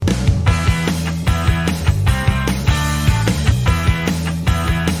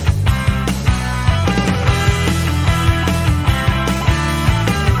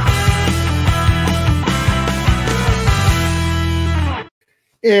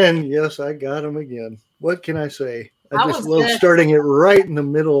And yes, I got them again. What can I say? I That just was love good. starting it right in the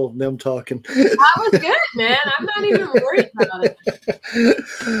middle of them talking. That was good, man. I'm not even worried about it.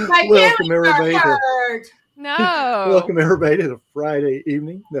 My Welcome feelings are everybody. hurt. No. Welcome everybody to the Friday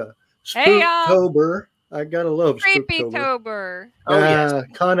evening. The Hey, y'all. Spooktober. I gotta love Spooktober. Creepy-tober. Oh, yes.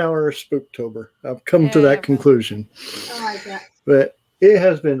 Con hour Spooktober. I've come to Yeah, that conclusion. I like that. But it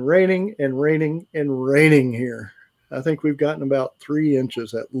has been raining and raining and raining here. I think we've gotten about 3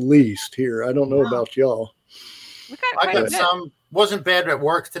 inches at least here. I don't know about y'all. We got I quite a got bit. some. Wasn't bad at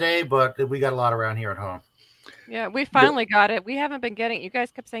work today, but we got a lot around here at home. Yeah, we finally got it. We haven't been getting. You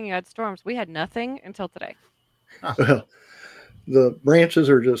guys kept saying you had storms. We had nothing until today. Well, the branches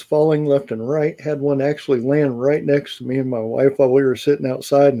are just falling left and right. Had one actually land right next to me and my wife while we were sitting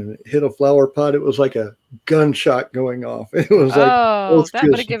outside, and it hit a flower pot. It was like a gunshot going off. It was like, that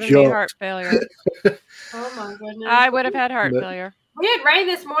would have given me heart failure. Oh my goodness. I would have had heart failure. We had rain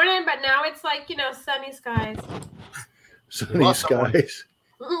this morning, but now it's like, sunny skies. Sunny skies.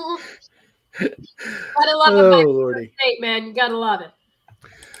 Gotta love it. Lordy. State, man. You gotta love it.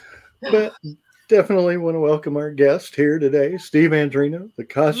 But definitely want to welcome our guest here today, Steve Andreno, the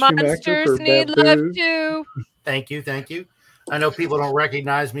costume actor for need Baboo. love too. Thank you. I know people don't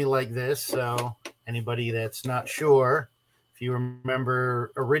recognize me like this, so anybody that's not sure, if you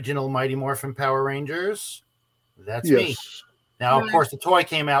remember original Mighty Morphin Power Rangers, that's me. Now, of course, the toy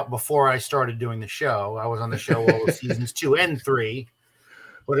came out before I started doing the show. I was on the show all of seasons 2 and 3,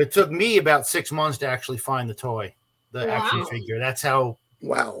 but it took me about 6 months to actually find the toy, the action figure. That's how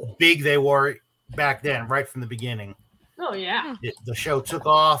big they were back then, right from the beginning. Oh, yeah. The show took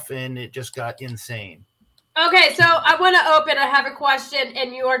off, and it just got insane. Okay, so I want to open. I have a question,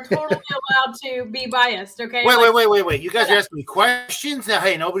 and you are totally allowed to be biased, okay? Wait. You guys are asking me questions? Now,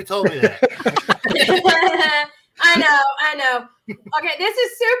 hey, nobody told me that. I know. Okay, this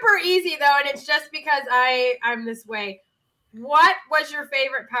is super easy, though, and it's just because I'm this way. What was your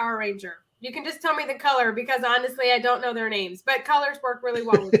favorite Power Ranger? You can just tell me the color, because honestly, I don't know their names, but colors work really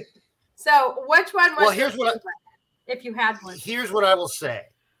well with it. So, which one was your favorite, if you had one? Here's what I will say.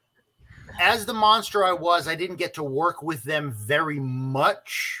 As the monster I didn't get to work with them very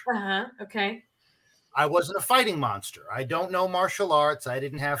much. Okay. I wasn't a fighting monster. I don't know martial arts. I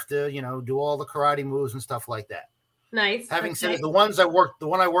didn't have to, do all the karate moves and stuff like that. Nice. Having said it, the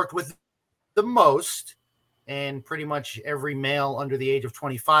one I worked with the most, and pretty much every male under the age of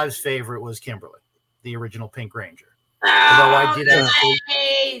 25's favorite, was Kimberly, the original Pink Ranger. Although I did actually,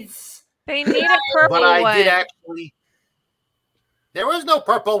 they need a purple one. But I did actually. There was no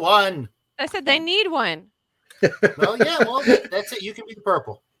purple one. I said they need one. Well, that's it. You can be the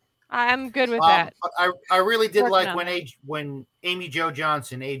purple. I'm good with that. I really did like when Amy Jo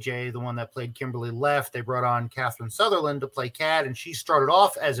Johnson, AJ, the one that played Kimberly, left. They brought on Catherine Sutherland to play Kat, and she started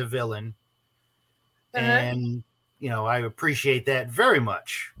off as a villain. And I appreciate that very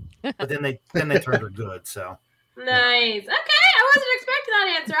much. But then they turned her good. So nice. Okay, I wasn't expecting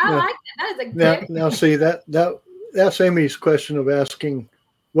that answer. I like that. That is a good. Now see that's Amy's question of asking,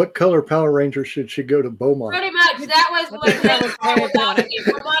 what color Power Ranger should she go to Beaumont? Pretty much. That was what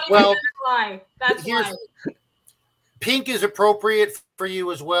well, that's why. Pink is appropriate for you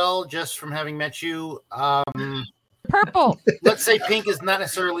as well, just from having met you. Purple. Let's say Pink is not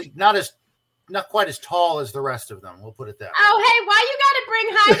quite as tall as the rest of them. We'll put it that way. Oh, hey, why you got to bring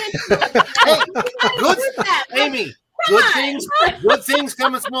height into Amy, good things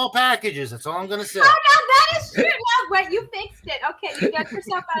come in small packages. That's all I'm going to say. Oh, no, that is true. No, wait, you fixed it. Okay, you got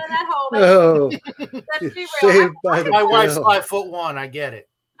yourself out of that hole. Let's be real. My wife's 5'1". I get it.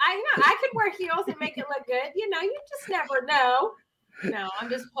 I know. I could wear heels and make it look good. You just never know. No, I'm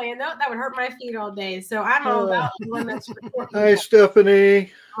just playing. That would hurt my feet all day. So I'm all about the one that's important. Hi,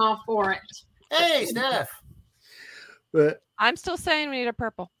 Stephanie. All for it. Hey, Steph. But I'm still saying we need a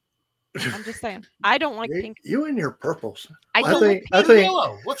purple. I'm just saying. I don't like pink. You and your purples. I think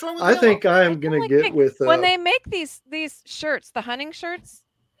yellow. What's wrong with yellow? I think I am going to get with when they make these shirts, the hunting shirts,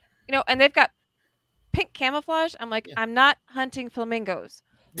 and they've got pink camouflage. I'm like, I'm not hunting flamingos.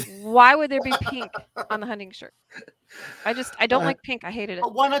 Why would there be pink on the hunting shirt? I don't like pink. I hated it.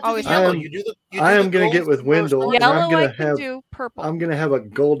 Why not do the yellow? I am going to get with Wendell. Yellow, I can do purple. I'm going to have a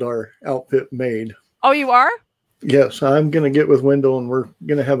Goldar outfit made. Oh, you are? Yes, I'm going to get with Wendell, and we're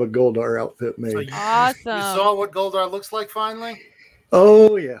going to have a Goldar outfit made. So awesome. You saw what Goldar looks like finally?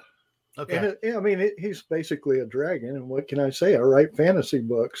 Oh, yeah. Okay. He's basically a dragon, and what can I say? I write fantasy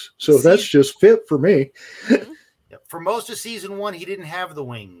books, so that's just fit for me. For most of season 1, he didn't have the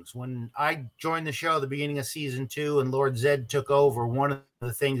wings. When I joined the show at the beginning of season 2 and Lord Zed took over, one of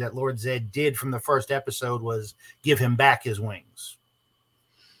the things that Lord Zed did from the first episode was give him back his wings.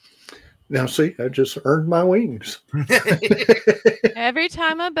 Now, see, I just earned my wings. Every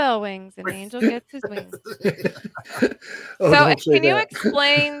time a bell rings, an angel gets his wings. Oh, So, don't say can you that.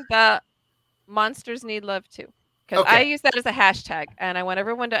 explain the monsters need love too? Because I Okay. use that as a hashtag, and I want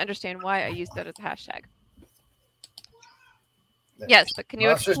everyone to understand why I use that as a hashtag. Yes, but can you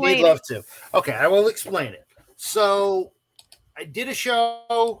Monsters explain need it? love too. Okay, I will explain it. So I did a show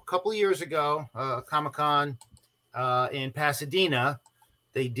a couple of years ago, Comic-Con in Pasadena.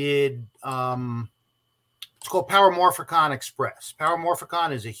 They did it's called Power Morphicon Express. Power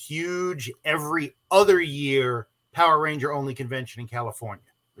Morphicon is a huge every other year Power Ranger only convention in California.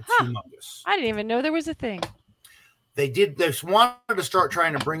 It's humongous. I didn't even know there was a thing. They just wanted to start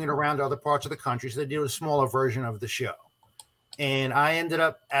trying to bring it around to other parts of the country, so they did a smaller version of the show. And I ended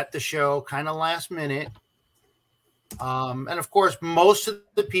up at the show kind of last minute. And of course, most of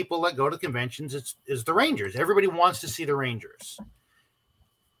the people that go to conventions is the Rangers. Everybody wants to see the Rangers.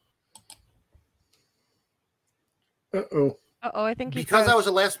 Uh-oh. I think Because I was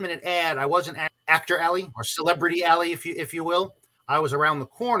a last minute ad, I wasn't Actor Alley or Celebrity Alley, if you will. I was around the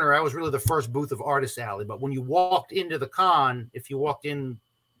corner. I was really the first booth of Artist Alley. But when you walked into the con, if you walked in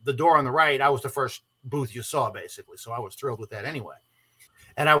the door on the right, I was the first booth you saw, basically. So I was thrilled with that anyway.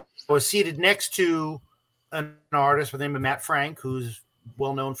 And I was seated next to an artist by the name of Matt Frank, who's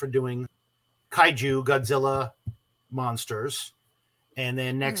well known for doing kaiju, Godzilla monsters. And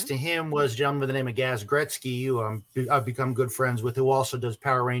then next to him was a gentleman by the name of Gaz Gretzky, who I've become good friends with, who also does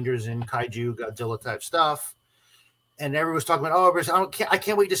Power Rangers and kaiju, Godzilla type stuff. And everyone was talking about, I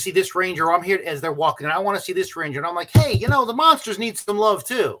can't wait to see this Ranger. I'm here as they're walking, and I want to see this Ranger. And I'm like, hey, the monsters need some love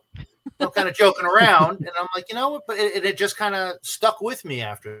too. Kind of joking around. And I'm like, what? But it just kind of stuck with me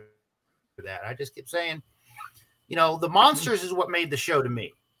after that. I just kept saying, the monsters is what made the show to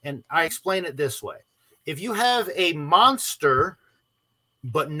me. And I explain it this way. If you have a monster,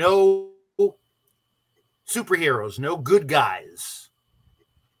 but no superheroes, no good guys,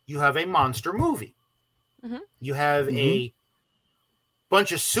 you have a monster movie. Mm-hmm. You have a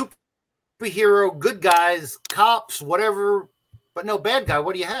bunch of superhero good guys, cops, whatever, but no bad guy.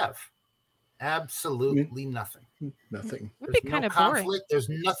 What do you have? Absolutely nothing. Nothing. Would be kind of conflict. boring. There's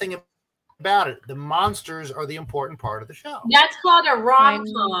nothing about it. The monsters are the important part of the show. That's called a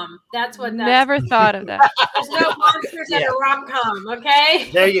rom-com. That's what. Never thought of that. There's no monsters in a rom-com.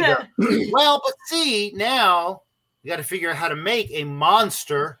 Okay. There you go. Well, but see, now you got to figure out how to make a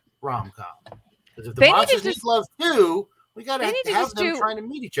monster rom-com. Because if the monsters need love too, we got to have them trying to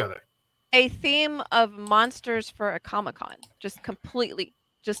meet each other. A theme of monsters for a Comic-Con, just completely,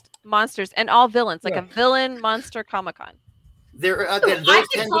 just monsters and all villains, like a villain monster Comic-Con. There again,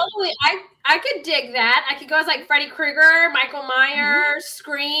 I could dig that. I could go as like Freddy Krueger, Michael Myers,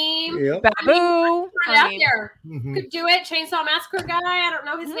 Scream, Baboo. Out there. Could do it. Chainsaw Massacre guy. I don't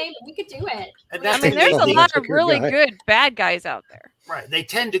know his name, but we could do it. There's a lot of really good bad guys out there. Right. They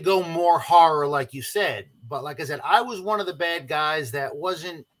tend to go more horror, like you said. But like I said, I was one of the bad guys that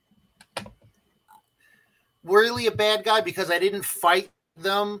wasn't really a bad guy because I didn't fight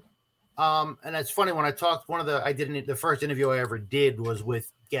them. And it's funny when I talked, the first interview I ever did was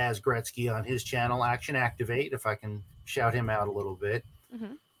with Gaz Gretzky on his channel, Action Activate, if I can shout him out a little bit.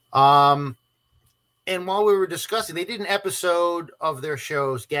 And while we were discussing, they did an episode of their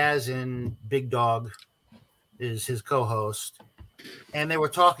shows. Gaz and Big Dog is his co-host. And they were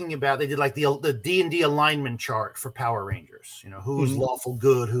talking about, they did like the D&D alignment chart for Power Rangers. Who's lawful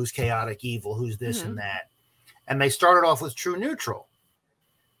good, who's chaotic evil, who's this and that. And they started off with true neutral.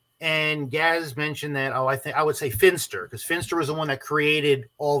 And Gaz mentioned that, I would say Finster, because Finster was the one that created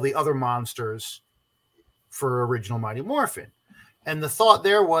all the other monsters for original Mighty Morphin. And the thought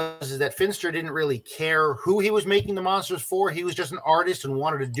there was that Finster didn't really care who he was making the monsters for. He was just an artist and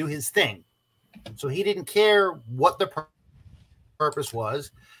wanted to do his thing. So he didn't care what the purpose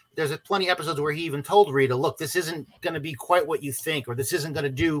was. There's plenty of episodes where he even told Rita, look, this isn't going to be quite what you think, or this isn't going to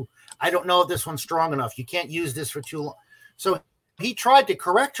do, I don't know if this one's strong enough. You can't use this for too long. So he tried to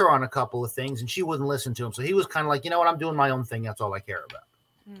correct her on a couple of things and she wouldn't listen to him. So he was kind of like, I'm doing my own thing. That's all I care about.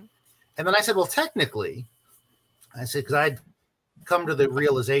 And then I said, well, technically, because I'd come to the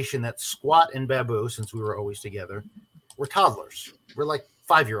realization that Squat and Baboo, since we were always together, we're toddlers. We're like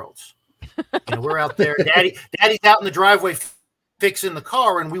 5-year-olds. We're out there. Daddy's out in the driveway fixing the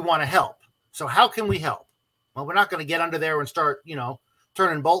car and we want to help. So how can we help? Well, we're not going to get under there and start,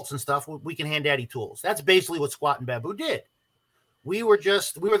 turning bolts and stuff. We can hand Daddy tools. That's basically what Squat and Baboo did. We were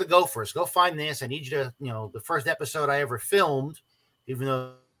the gophers. Go find this. I need you to, the first episode I ever filmed, even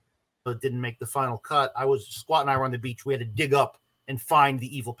though it didn't make the final cut, Squat and I were on the beach. We had to dig up and find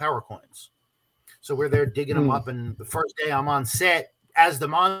the evil power coins. So we're there digging them up. And the first day I'm on set as the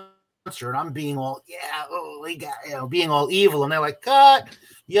monster and I'm being all, being all evil. And they're like, cut.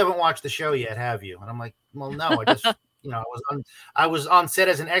 You haven't watched the show yet, have you? And I'm like, well, no, I just, I was on set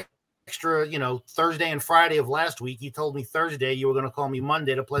as an extra, Thursday and Friday of last week. You told me Thursday you were going to call me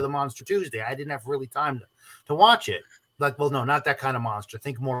Monday to play the monster Tuesday. I didn't have really time to watch it. Like, well, no, not that kind of monster.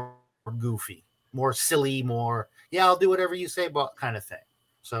 Think more goofy, more silly, more, I'll do whatever you say, but kind of thing.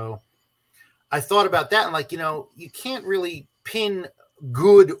 So I thought about that and like, you can't really pin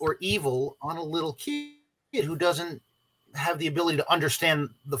good or evil on a little kid who doesn't have the ability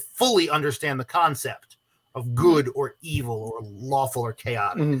to fully understand the concept of good or evil or lawful or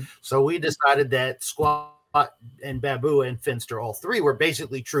chaotic. Mm-hmm. So we decided that Squat and Baboo and Finster, all three, were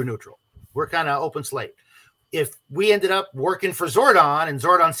basically true neutral. We're kind of open slate. If we ended up working for Zordon and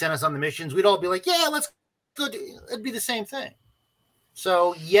Zordon sent us on the missions, we'd all be like, yeah, let's go. It'd be the same thing.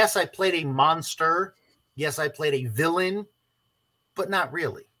 So yes, I played a monster. Yes, I played a villain, but not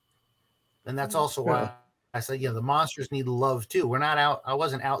really. And that's also why I said, the monsters need love too. We're not out. I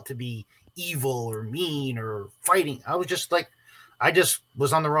wasn't out to be evil or mean or fighting. I was just like, I just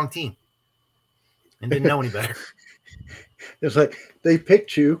was on the wrong team and didn't know any better. It's like they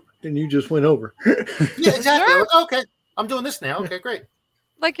picked you and you just went over. Yeah, exactly. Sure. Okay, I'm doing this now. Okay, great.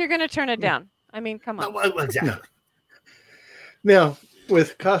 Like you're going to turn it down. I mean, come on. No, exactly. Now,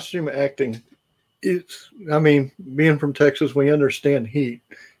 with costume acting, being from Texas, we understand heat.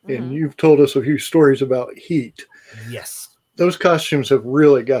 And you've told us a few stories about heat. Yes. Those costumes have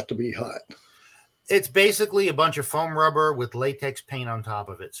really got to be hot. It's basically a bunch of foam rubber with latex paint on top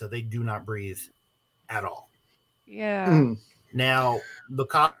of it, so they do not breathe at all. Yeah. Now, the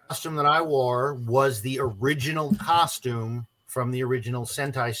costume that I wore was the original costume from the original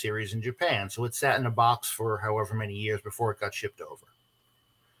Sentai series in Japan. So it sat in a box for however many years before it got shipped over.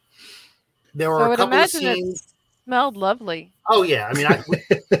 There were a couple of scenes. Smelled lovely. Oh yeah,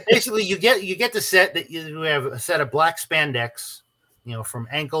 basically you get the set that you have a set of black spandex, from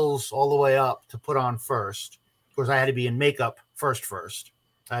ankles all the way up to put on first. Of course, I had to be in makeup first.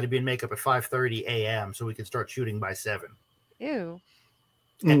 I had to be in makeup at 5:30 a.m. so we could start shooting by 7. Ew.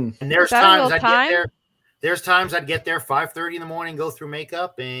 And there's times I'd get there. There's times I'd get there 5:30 in the morning, go through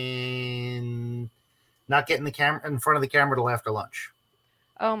makeup, and not get in front of the camera till after lunch.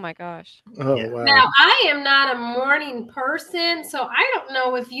 Oh my gosh. Oh, yeah. Wow. Now, I am not a morning person, so I don't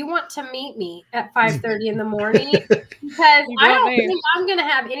know if you want to meet me at 5:30 in the morning because I don't think I'm going to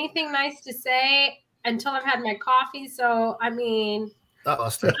have anything nice to say until I've had my coffee. So, I don't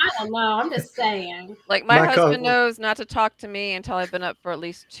know. I'm just saying. Like my husband knows not to talk to me until I've been up for at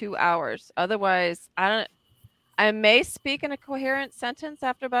least 2 hours. Otherwise, I may speak in a coherent sentence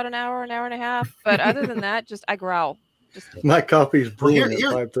after about an hour and a half, but other than that, I growl. My coffee's brewing at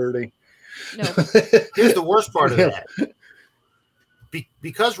 5:30. No. Here's the worst part of that.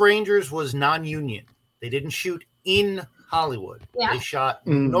 Because Rangers was non-union, they didn't shoot in Hollywood. Yeah. They shot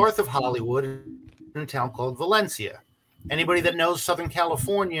north of Hollywood in a town called Valencia. Anybody that knows Southern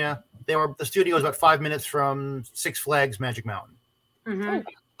California, the studio is about 5 minutes from Six Flags Magic Mountain. Mm-hmm.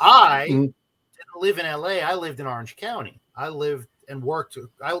 I didn't live in LA. I lived in Orange County. I lived and worked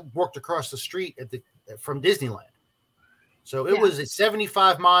across the street from Disneyland. So it was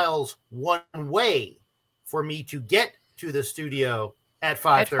 75 miles one way for me to get to the studio at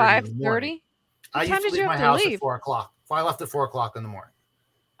 5:30. At 5:30? I used to leave my house at 4 o'clock. I left at 4 o'clock in the morning.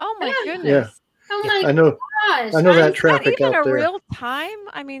 Oh my goodness. Yeah. Oh my I know. gosh. I know that traffic out there. Is that even a real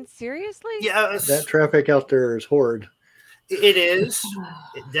time? Seriously? Yeah. That traffic out there is horrid. It is.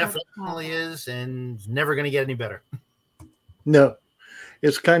 It definitely is, and it's never going to get any better. No.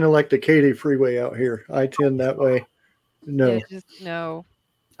 It's kind of like the Katy Freeway out here. I-10 that way. No. No.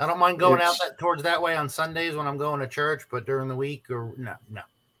 I don't mind going out towards that way on Sundays when I'm going to church, but during the week, or no.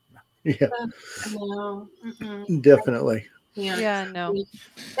 Yeah. No. Definitely. Yeah, no.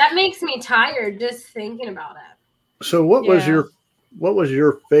 That makes me tired just thinking about it. So what was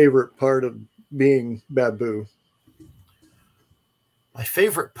your favorite part of being Baboo? My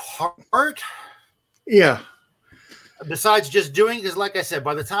favorite part? Yeah. Besides just doing, because like I said,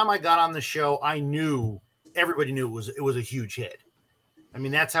 by the time I got on the show, everybody knew it was a huge hit.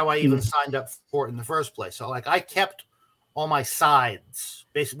 That's how I even signed up for it in the first place. So I kept all my sides.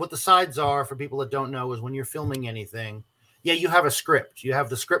 Basically, what the sides are, for people that don't know, is when you're filming anything, you have a script. You have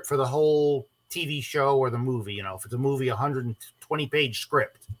the script for the whole TV show or the movie. If it's a movie, 120-page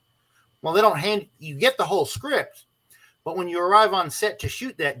script. Well, you get the whole script, but when you arrive on set to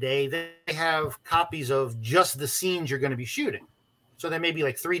shoot that day, they have copies of just the scenes you're going to be shooting. So there may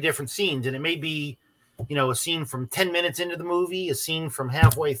be 3 different scenes, and it may be, a scene from 10 minutes into the movie, a scene from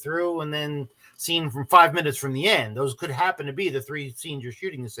halfway through, and then scene from 5 minutes from the end. Those could happen to be the 3 scenes you're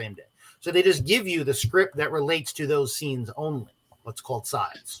shooting the same day. So they just give you the script that relates to those scenes only, what's called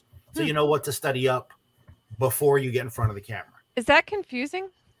sides. So you know what to study up before you get in front of the camera. Is that confusing?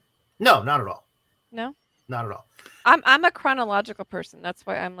 No, not at all. No? Not at all. I'm a chronological person. That's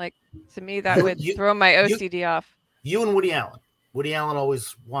why I'm like, to me, that would throw my OCD off. You and Woody Allen. Woody Allen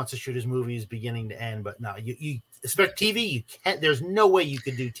always wants to shoot his movies beginning to end, but no, you expect TV. You can't. There's no way you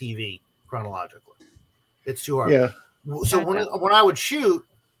could do TV chronologically. It's too hard. Yeah. So when I would shoot,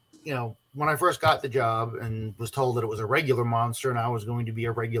 when I first got the job and was told that it was a regular monster and I was going to be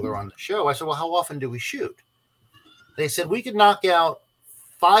a regular on the show, I said, well, how often do we shoot? They said we could knock out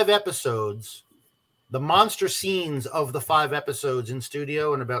 5 episodes, the monster scenes of the 5 episodes in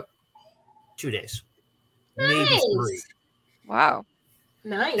studio in about 2 days. Maybe 3. Wow.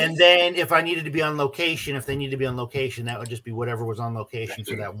 Nice. And then if I needed to be on location, that would just be whatever was on location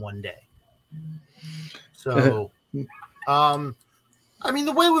for that one day. So, the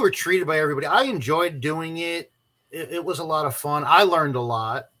way we were treated by everybody, I enjoyed doing it. It was a lot of fun. I learned a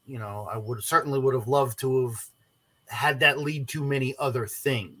lot. I would have loved to have had that lead to many other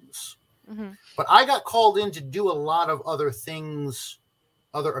things. Mm-hmm. But I got called in to do a lot of other things,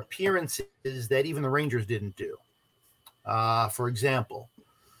 other appearances that even the Rangers didn't do. For example,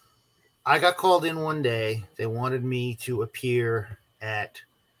 I got called in one day. They wanted me to appear at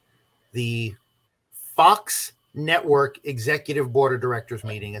the Fox Network Executive Board of Directors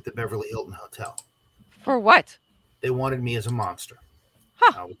meeting at the Beverly Hilton Hotel. For what? They wanted me as a monster.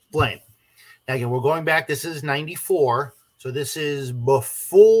 Huh. I'll explain. Now, again, we're going back. This is 94. So this is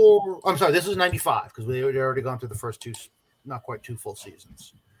before. I'm sorry, this was 95 because we had already gone through the first 2, not quite 2 full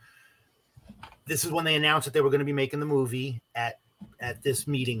seasons. This is when they announced that they were going to be making the movie at this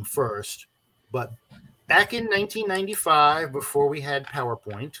meeting first. But back in 1995, before we had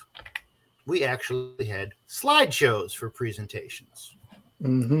PowerPoint, we actually had slideshows for presentations.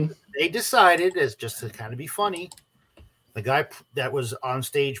 Mm-hmm. They decided, as just to kind of be funny, the guy that was on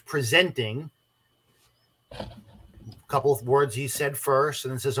stage presenting, a couple of words he said first,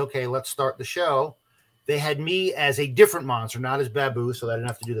 and then says, okay, let's start the show. They had me as a different monster, not as Baboo, so I didn't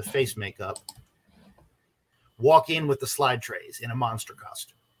have to do the face makeup. Walk in with the slide trays in a monster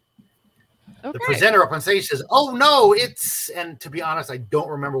costume. Okay. The presenter up on stage says, oh, no, and to be honest, I don't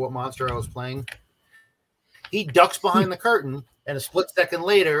remember what monster I was playing. He ducks behind the curtain, and a split second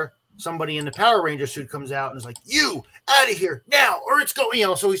later, somebody in the Power Ranger suit comes out and is like, you, out of here now, or it's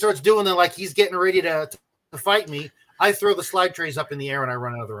going, so he starts doing it like he's getting ready to fight me. I throw the slide trays up in the air, and I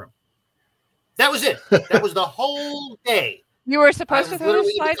run out of the room. That was it. That was the whole day. You were supposed to throw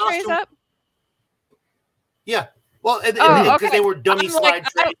the slide trays up? Yeah. Well, because they were dummy slide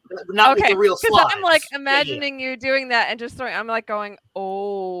trays, not with the real slides. I'm like imagining you doing that and just throwing. I'm like going,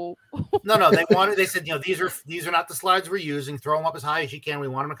 oh. No. They said, these are not the slides we're using. Throw them up as high as you can. We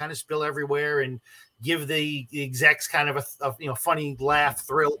want them to kind of spill everywhere and give the execs kind of a funny laugh,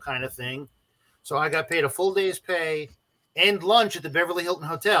 thrill kind of thing. So I got paid a full day's pay and lunch at the Beverly Hilton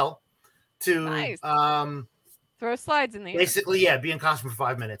Hotel to throw slides in the air. Basically, be in costume for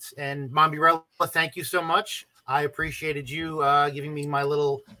 5 minutes. And Mombirella, thank you so much. I appreciated you giving me my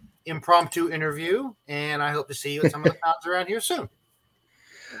little impromptu interview, and I hope to see you at some of the cons around here soon.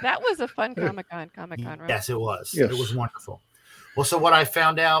 That was a fun Comic-Con, right? Yes, it was. Yes. It was wonderful. Well, so what I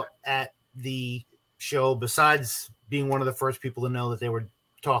found out at the show, besides being one of the first people to know that they were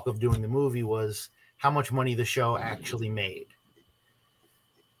talk of doing the movie, was how much money the show actually made.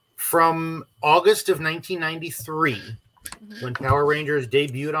 From August of 1993, when Power Rangers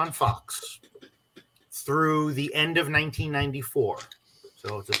debuted on Fox, through the end of 1994.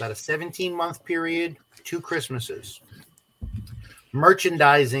 So it's about a 17-month period, 2 Christmases.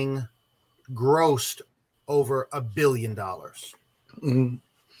 Merchandising grossed over $1 billion. Mm-hmm.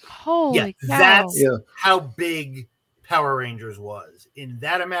 Holy cow. That's how big Power Rangers was in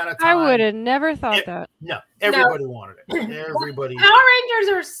that amount of time. I would have never thought that. No, everybody wanted it. Everybody. Power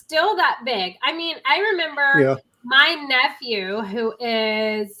Rangers are still that big. I mean, I remember my nephew, who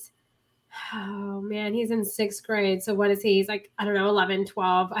is, he's in 6th grade. So what is he? He's like, I don't know, 11,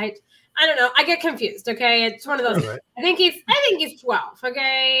 12. I don't know. I get confused. Okay. It's one of those. Right. I think he's 12.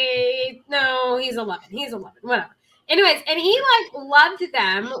 Okay. No, he's 11. He's 11. Whatever. Anyways, and he loved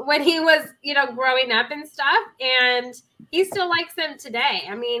them when he was, growing up and stuff. And he still likes them today.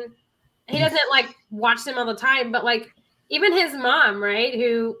 I mean, he doesn't watch them all the time, but even his mom, right,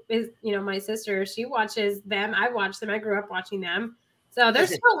 who is, my sister, she watches them. I watch them. I grew up watching them. So they're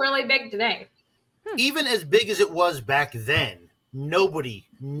still really big today. Even as big as it was back then, nobody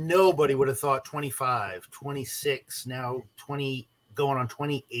would have thought 25, 26, now 20, going on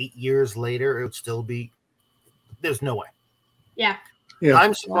 28 years later, it would still be. There's no way. Yeah.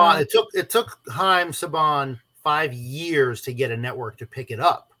 Haim Saban. It took Haim Saban 5 years to get a network to pick it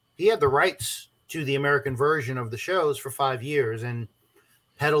up. He had the rights to the American version of the shows for 5 years and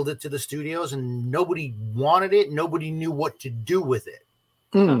peddled it to the studios, and nobody wanted it. Nobody knew what to do with it.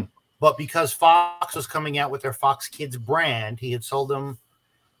 Mm. But because Fox was coming out with their Fox Kids brand, he had sold them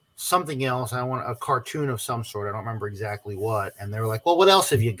something else. I want a cartoon of some sort. I don't remember exactly what. And they were like, well, what else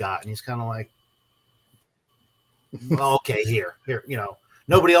have you got? And he's kind of like, well, okay, here,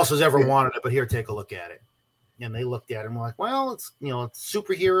 nobody else has ever wanted it, but here, take a look at it. And they looked at it and were like, well, it's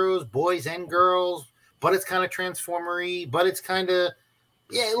superheroes, boys and girls, but it's kind of transformery, but it's kind of,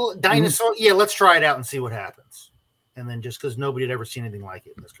 dinosaur. Yeah, let's try it out and see what happens. And then just because nobody had ever seen anything like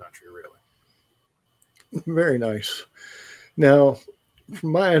it in this country, really. Very nice. Now,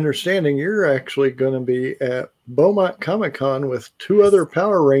 from my understanding, you're actually going to be at Beaumont Comic-Con with 2 other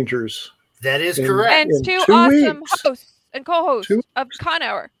Power Rangers. That is correct. And 2 awesome hosts and co-hosts of Con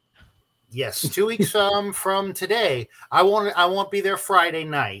Hour. Yes, 2 weeks from today. I won't be there Friday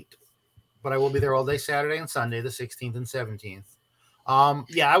night, but I will be there all day Saturday and Sunday, the 16th and 17th.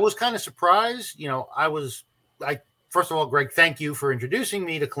 I was kind of surprised. First of all, Greg, thank you for introducing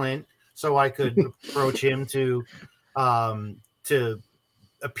me to Clint so I could approach him to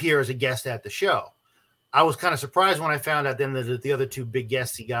appear as a guest at the show. I was kind of surprised when I found out then that the other 2 big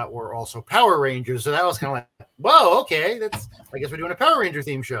guests he got were also Power Rangers. So that was kind of like, whoa, okay, I guess we're doing a Power Ranger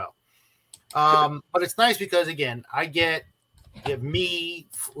theme show. But it's nice because, again, you have me,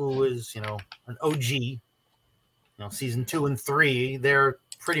 who is, an OG, season 2 and 3. They're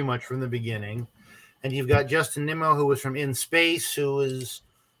pretty much from the beginning. And you've got Justin Nimmo, who was from In Space, who was,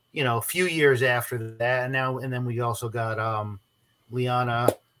 a few years after that. And then we also got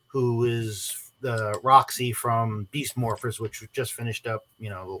Liana, who is Roxy from Beast Morphers, which just finished up,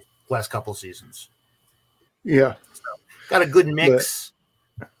 the last couple seasons. Yeah. So, got a good mix.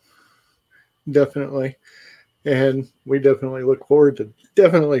 Definitely. And we definitely look forward to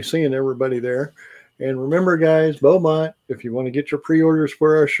definitely seeing everybody there. And remember, guys, Beaumont, if you want to get your pre-orders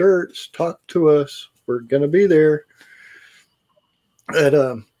for our shirts, talk to us. We're going to be there. With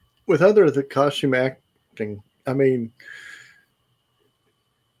the costume acting, I mean,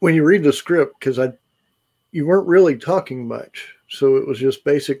 when you read the script, because you weren't really talking much, so it was just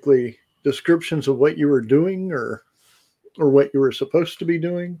basically descriptions of what you were doing or what you were supposed to be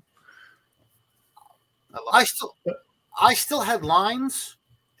doing. I still had lines,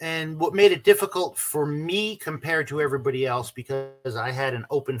 and what made it difficult for me compared to everybody else, because I had an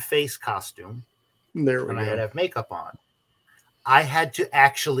open face costume and I had to have makeup on. I had to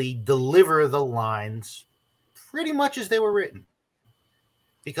actually deliver the lines pretty much as they were written,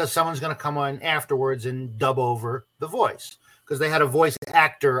 because someone's going to come on afterwards and dub over the voice, because they had a voice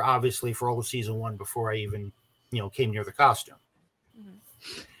actor, obviously, for all of season 1 before I even, came near the costume.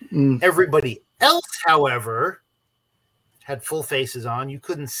 Mm-hmm. Everybody else, however, had full faces on. You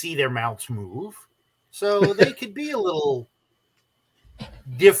couldn't see their mouths move, so they could be a little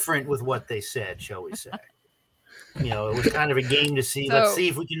different with what they said, shall we say. It was kind of a game to see. Let's see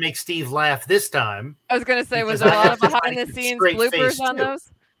if we can make Steve laugh this time. I was going to say, was there a lot of behind-the-scenes bloopers on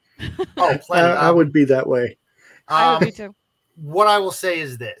those? Oh, plenty. I would be that way. I would be too. What I will say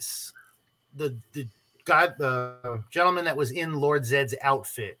is this: the gentleman that was in Lord Zed's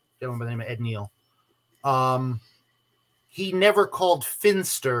outfit, gentleman by the name of Ed Neal, he never called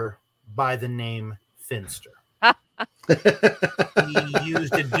Finster by the name Finster. He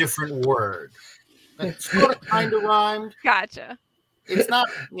used a different word. It sort of kind of rhymed. Gotcha. It's not,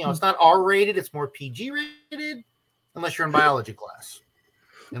 it's not R-rated. It's more PG-rated, unless you're in biology class,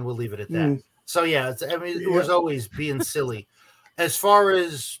 and we'll leave it at that. So yeah, it was always being silly. As far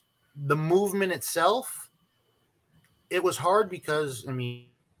as the movement itself, it was hard because the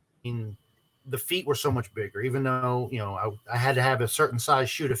feet were so much bigger. Even though I had to have a certain size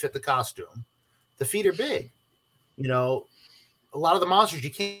shoe to fit the costume, the feet are big. A lot of the monsters you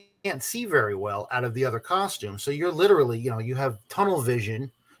can't see very well out of the other costumes. So you're literally, you have tunnel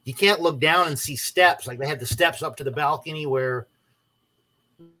vision. You can't look down and see steps. Like they had the steps up to the balcony where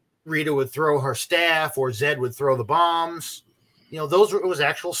Rita would throw her staff or Zed would throw the bombs. It was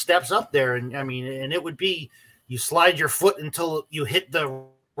actual steps up there. And and it would be, you slide your foot until you hit the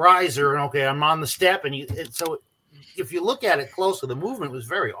riser and okay, I'm on the step. So if you look at it closely, the movement was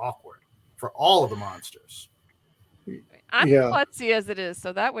very awkward for all of the monsters. I'm klutzy as it is,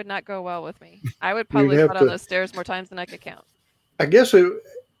 so that would not go well with me. I would probably put on those stairs more times than I could count. I guess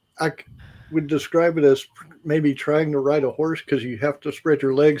I would describe it as maybe trying to ride a horse, because you have to spread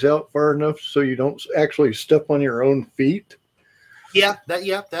your legs out far enough so you don't actually step on your own feet. Yeah,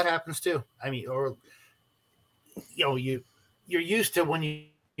 that happens too. I mean, or you're used to when you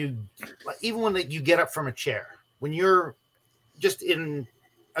even when you get up from a chair, when you're just in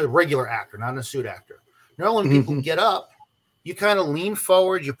a regular actor, not a suit actor. Normally, when people get up, you kind of lean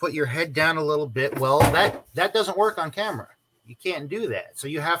forward, you put your head down a little bit. Well, that doesn't work on camera. You can't do that. So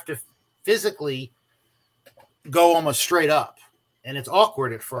you have to physically go almost straight up. And it's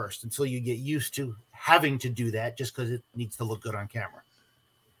awkward at first until you get used to having to do that just because it needs to look good on camera.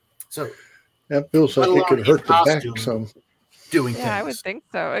 So that feels like it could hurt the back some. Doing things. I would think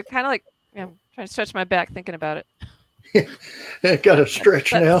so. It kind of like, I'm trying to stretch my back thinking about it. It got a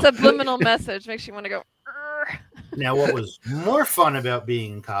stretch now. Subliminal message makes you want to go. Arr. Now, what was more fun about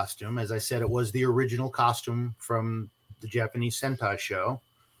being in costume, as I said, it was the original costume from the Japanese Sentai show.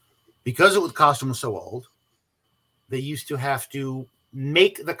 Because the costume was so old, they used to have to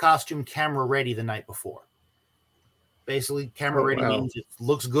make the costume camera ready the night before. Basically, camera ready means it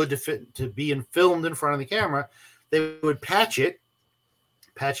looks good to be filmed in front of the camera. They would patch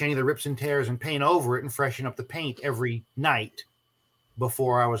any of the rips and tears and paint over it and freshen up the paint every night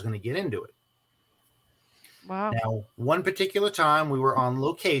before I was going to get into it. Wow. Now, one particular time we were on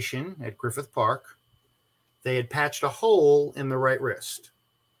location at Griffith Park. They had patched a hole in the right wrist,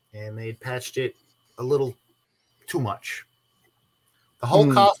 and they had patched it a little too much. The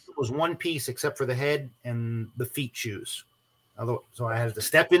whole costume was one piece except for the head and the feet shoes. So I had to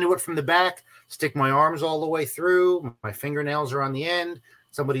step into it from the back, stick my arms all the way through. My fingernails are on the end.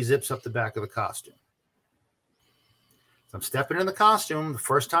 Somebody zips up the back of the costume. So I'm stepping in the costume. The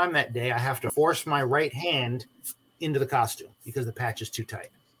first time that day, I have to force my right hand into the costume because the patch is too tight.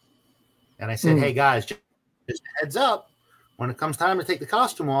 And I said, hey, guys, just heads up. When it comes time to take the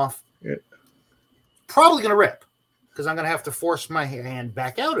costume off, probably going to rip because I'm going to have to force my hand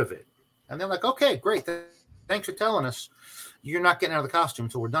back out of it. And they're like, okay, great. Thanks for telling us. You're not getting out of the costume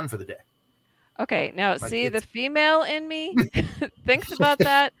until we're done for the day. Okay, now see, the female in me thinks about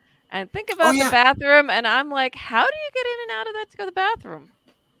that and think about the bathroom, and I'm like, how do you get in and out of that to go to the bathroom?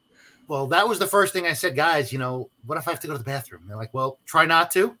 Well, that was the first thing I said, guys, what if I have to go to the bathroom? They're like, well, try not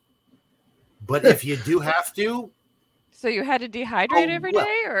to. But if you do have to. So you had to dehydrate every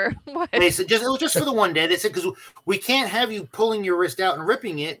day, or what? They said it was just for the one day. They said, because we can't have you pulling your wrist out and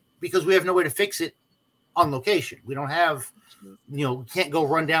ripping it because we have no way to fix it on location. We don't have, can't go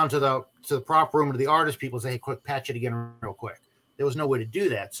run down to the prop room to the artist people and say, hey, quick, patch it again real quick. There was no way to do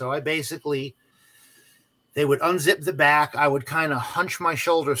that. So they would unzip the back. I would kind of hunch my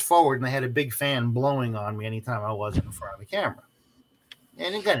shoulders forward, and they had a big fan blowing on me anytime I wasn't in front of the camera.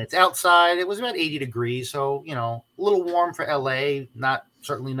 And again, it's outside. It was about 80 degrees. So, a little warm for LA,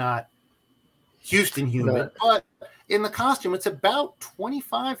 certainly not Houston humid, but in the costume, it's about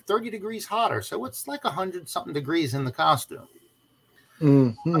 25, 30 degrees hotter. So it's like 100-something degrees in the costume.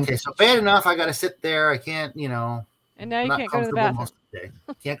 Mm-hmm. Okay, so bad enough. I got to sit there. I can't, And now you can't go to the bathroom. Most of the day.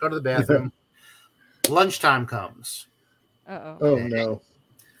 Can't go to the bathroom. Lunchtime comes. Uh-oh. Oh, no.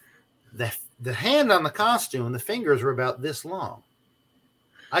 The hand on the costume, the fingers were about this long.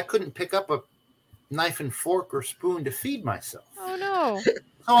 I couldn't pick up a knife and fork or spoon to feed myself. Oh, no.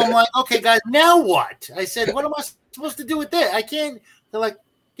 So I'm like, okay, guys, now what? I said, what am I supposed to do with that? I can't. They're like,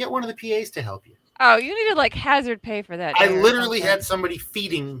 get one of the PAs to help you. Oh, you needed hazard pay for that. I literally had somebody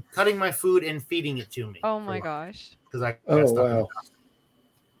cutting my food and feeding it to me. Oh my gosh. Because I got stuck in the costume.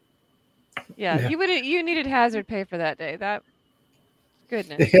 Yeah, you needed hazard pay for that day.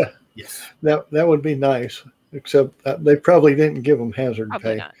 Goodness. Yeah. Yes. That would be nice. Except they probably didn't give them hazard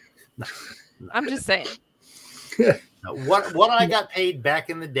pay. Not. No. I'm just saying. No, what I got paid back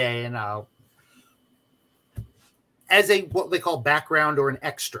in the day, and as what they call background or an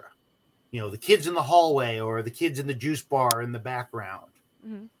extra, the kids in the hallway or the kids in the juice bar in the background.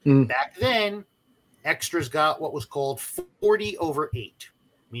 Mm-hmm. Back then, extras got what was called 40/8,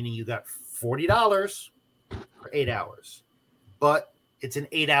 meaning you got $40 for 8 hours, but it's an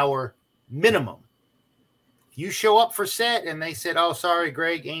 8-hour minimum. If you show up for set and they said, "Oh, sorry,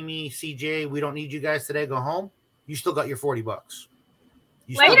 Greg, Amy, CJ, we don't need you guys today. Go home." You still got your $40.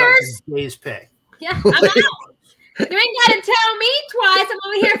 You still got your day's pay. Yeah, I'm out. You ain't got to tell me twice. I'm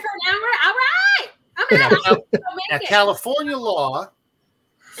over here for an hour. All right. I'm out. Now, California law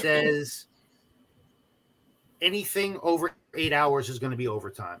says anything over 8 hours is going to be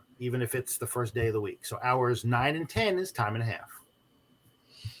overtime, even if it's the first day of the week. So hours 9 and 10 is time and a half.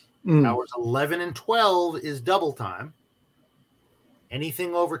 Hours 11 and 12 is double time.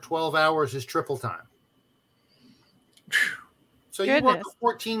 Anything over 12 hours is triple time. So you work a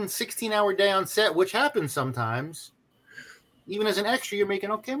 14, 16-hour day on set, which happens sometimes. Even as an extra, you're making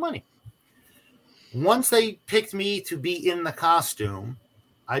okay money. Once they picked me to be in the costume,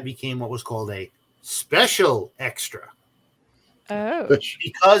 I became what was called a special extra. Oh.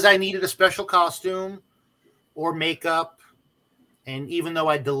 Because I needed a special costume or makeup, and even though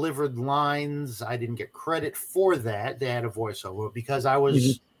I delivered lines, I didn't get credit for that. They had a voiceover because I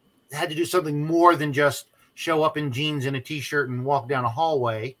had to do something more than just show up in jeans and a t-shirt and walk down a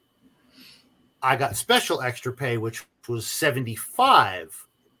hallway. I got special extra pay, which was 75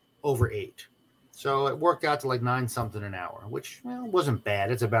 over 8. So it worked out to like 9 something an hour, which wasn't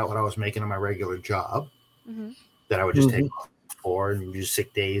bad. It's about what I was making on my regular job that I would just take off for and use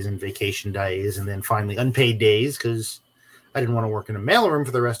sick days and vacation days and then finally unpaid days because I didn't want to work in a mailroom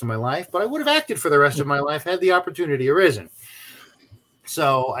for the rest of my life, but I would have acted for the rest of my life had the opportunity arisen.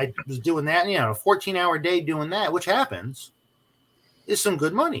 So I was doing that, and, a 14-hour day doing that, which happens, is some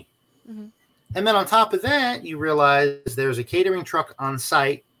good money. And then on top of that, you realize there's a catering truck on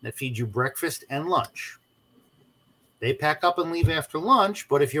site that feeds you breakfast and lunch. They pack up and leave after lunch,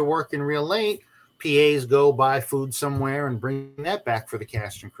 but if you're working real late, PAs go buy food somewhere and bring that back for the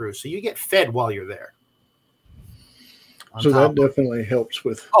cast and crew. So you get fed while you're there. So that definitely helps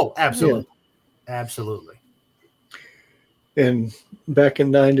with. Oh, absolutely. Yeah. Absolutely. And back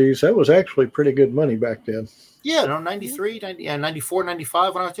in the 90s, that was actually pretty good money back then. Yeah, 93, 94,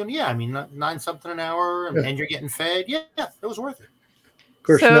 95 when I was doing, 9 something an hour and you're getting fed. Yeah, it was worth it. Of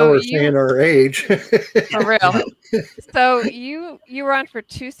course, now we're saying our age. For real. So you were on for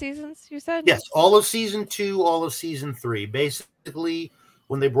 2 seasons, you said? Yes, all of season 2, all of season 3. Basically,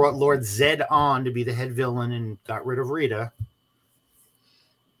 when they brought Lord Zed on to be the head villain and got rid of Rita,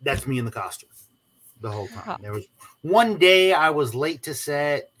 that's me in the costume the whole time. There was one day I was late to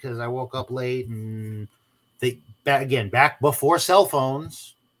set because I woke up late and back before cell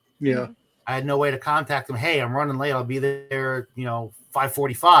phones. Yeah. I had no way to contact them. Hey, I'm running late. I'll be there,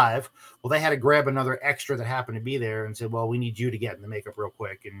 5:45. Well, they had to grab another extra that happened to be there and said, well, we need you to get in the makeup real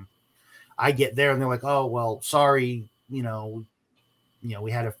quick. And I get there and they're like, oh, well, sorry, we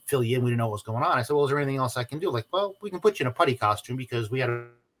had to fill you in. We didn't know what was going on. I said, well, is there anything else I can do? Like, well, we can put you in a putty costume because we had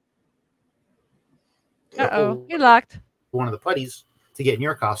you're locked. One of the putties to get in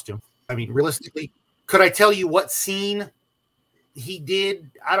your costume. I mean, realistically, could I tell you what scene he did?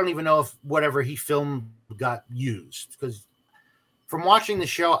 I don't even know if whatever he filmed got used because from watching the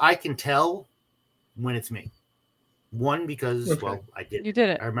show, I can tell when it's me. One, because, I did. You did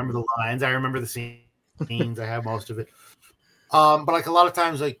it. I remember the lines. I remember the scenes. I have most of it. But like a lot of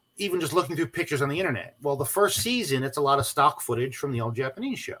times, like even just looking through pictures on the internet. Well, the first season, it's a lot of stock footage from the old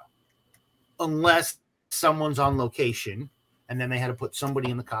Japanese show. Unless someone's on location and then they had to put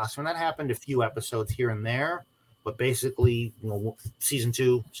somebody in the costume. And that happened a few episodes here and there. But basically, season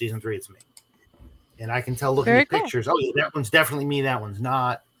 2, season 3, it's me. And I can tell looking at pictures, oh, yeah, that one's definitely me, that one's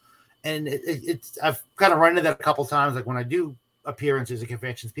not. And it's I've kind of run into that a couple times. Like when I do appearances at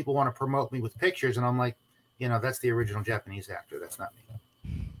conventions, people want to promote me with pictures. And I'm like, that's the original Japanese actor. That's not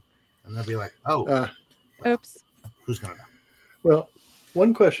me. And they'll be like, oh, oops. Who's going to know? Well,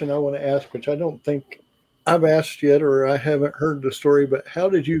 one question I want to ask, which I don't think I've asked yet, or I haven't heard the story, but how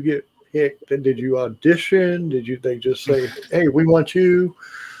did you get picked? Did you audition? They just say, hey, we want you?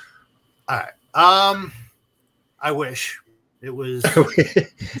 All right. I wish it was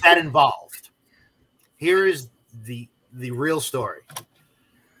that involved. Here is the real story.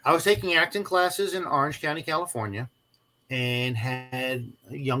 I was taking acting classes in Orange County, California, and had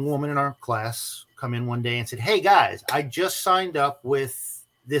a young woman in our class come in one day and said, hey guys, I just signed up with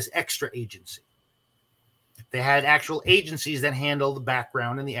this extra agency. They had actual agencies that handle the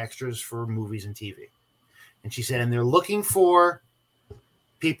background and the extras for movies and TV. And she said, and they're looking for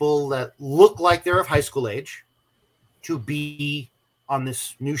people that look like they're of high school age to be on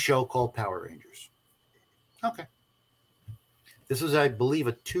this new show called Power Rangers. Okay. This was, I believe,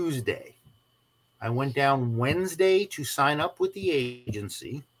 a Tuesday. I went down Wednesday to sign up with the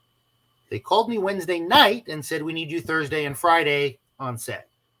agency. They called me Wednesday night and said, we need you Thursday and Friday on set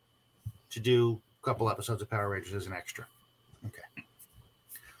to do a couple episodes of Power Rangers as an extra. Okay.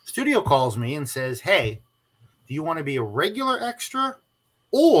 Studio calls me and says, hey, do you want to be a regular extra?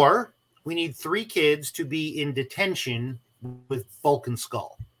 Or we need 3 kids to be in detention with Bulk and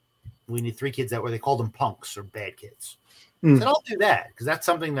Skull. We need 3 kids that were, they called them punks or bad kids. I said, I'll do that because that's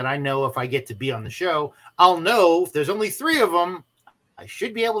something that I know if I get to be on the show, I'll know if there's only 3 of them, I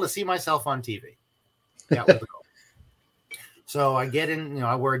should be able to see myself on TV. That was the goal. So I get in,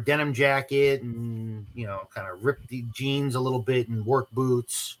 I wear a denim jacket and, kind of rip the jeans a little bit and work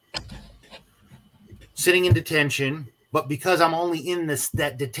boots, sitting in detention. But because I'm only in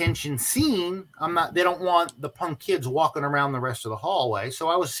that detention scene, they don't want the punk kids walking around the rest of the hallway. So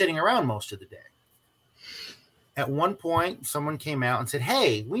I was sitting around most of the day. at one point, someone came out and said,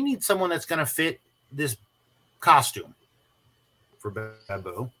 hey, we need someone that's going to fit this costume for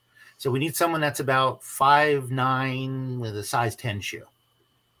Baboo. So we need someone that's about 5'9" with a size 10 shoe.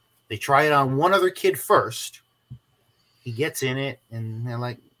 They try it on one other kid first. He gets in it, and they're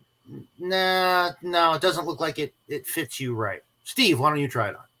like, nah, no, it doesn't look like it fits you right. Steve, why don't you try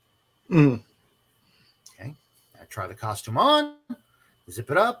it on? Okay. I try the costume on,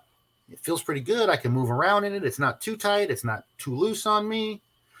 zip it up. It feels pretty good. I can move around in it. It's not too tight. It's not too loose on me.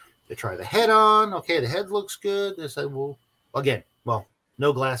 They try the head on. Okay, the head looks good. They say, well, again,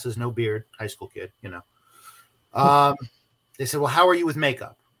 no glasses, no beard, high school kid, you know. They said, well, how are you with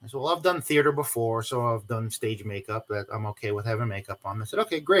makeup? I said, well, I've done theater before, so I've done stage makeup. That I'm okay with having makeup on. They said,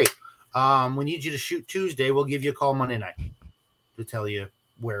 okay, great. We need you to shoot Tuesday. We'll give you a call Monday night to tell you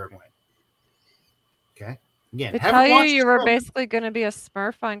where and when. Okay. Again, they tell you were basically going to be a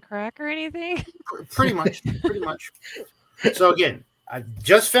Smurf on crack or anything? Pretty much. So again, I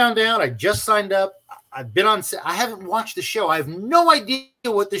just found out. I just signed up. I've been on set. I haven't watched the show. I have no idea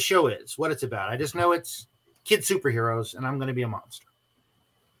what the show is, what it's about. I just know it's kid superheroes, and I'm going to be a monster.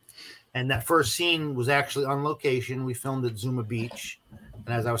 And that first scene was actually on location. We filmed at Zuma Beach.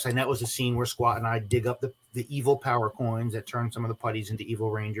 And as I was saying, that was a scene where Squat and I dig up the evil power coins that turned some of the putties into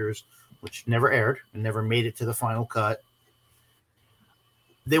evil Rangers, which never aired and never made it to the final cut.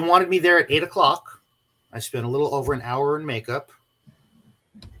 They wanted me there at 8 o'clock. I spent a little over an hour in makeup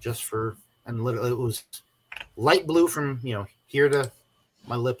and literally it was light blue from, here to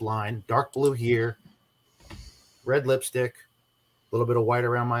my lip line, dark blue here, red lipstick, a little bit of white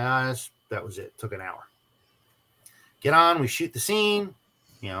around my eyes. That was it. Took an hour. Get on. We shoot the scene.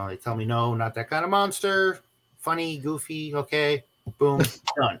 They tell me, no, not that kind of monster. Funny, goofy. Okay. Boom.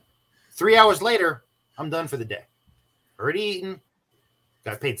 Done. 3 hours later, I'm done for the day. Already eaten.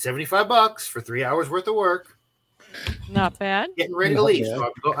 Got paid $75 for 3 hours worth of work. Not bad. Getting ready to leave.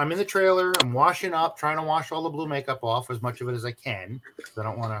 So I'm in the trailer. I'm washing up, trying to wash all the blue makeup off, as much of it as I can. I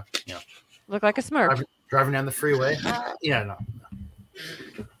don't want to, look like a Smurf. Driving down the freeway. No.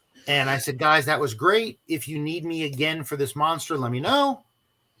 And I said, guys, that was great. If you need me again for this monster, let me know.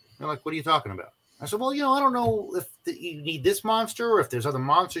 They're like, what are you talking about? I said, well, I don't know if you need this monster or if there's other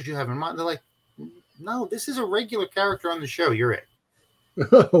monsters you have in mind. They're like, no, this is a regular character on the show. You're it.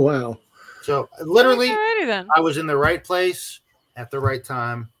 Wow. So literally, then. I was in the right place at the right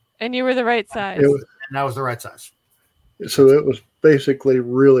time. And you were the right size. And I was the right size. So it was basically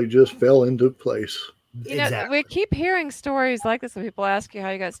really just fell into place. Exactly. We keep hearing stories like this when people ask you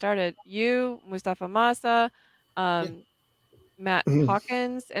how you got started. You, Mustafa Massa, Matt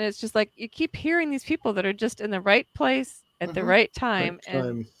Hawkins, and it's just like you keep hearing these people that are just in the right place at the right time,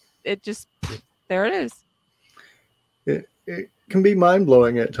 and it just there it is. It can be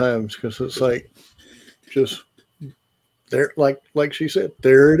mind-blowing at times because it's like just there, like she said,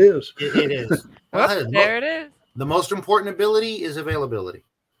 there it is. It is. There it is. The most important ability is availability.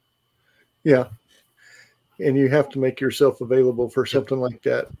 Yeah. And you have to make yourself available for something like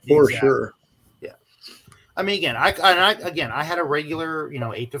that for sure. Yeah. I mean, again, I had a regular,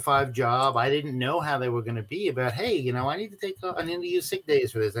 8 to 5 job. I didn't know how they were going to be about, hey, I need to use sick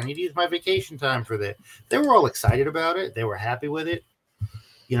days for this. I need to use my vacation time for that. They were all excited about it. They were happy with it.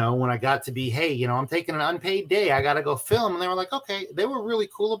 When I got to be, hey, I'm taking an unpaid day. I got to go film. And they were like, okay. They were really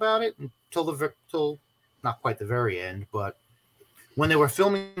cool about it until not quite the very end. But when they were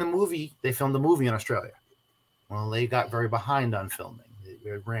filming the movie, they filmed the movie in Australia. Well, they got very behind on filming.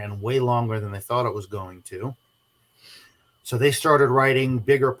 It ran way longer than they thought it was going to. So they started writing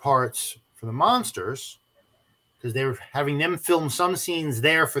bigger parts for the monsters because they were having them film some scenes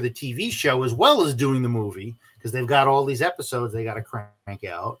there for the TV show as well as doing the movie because they've got all these episodes they got to crank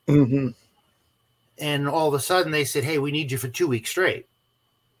out. Mm-hmm. And all of a sudden they said, hey, we need you for 2 weeks straight.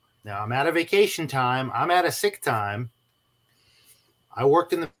 Now I'm out of vacation time. I'm out of sick time. I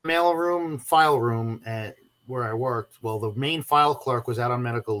worked in the mail room, file room at where I worked. Well, the main file clerk was out on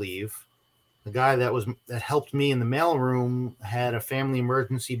medical leave. The guy that helped me in the mail room had a family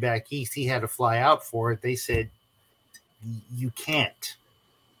emergency back east. He had to fly out for it. They said, you can't.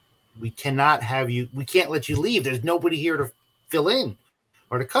 We cannot have you. We can't let you leave. There's nobody here to fill in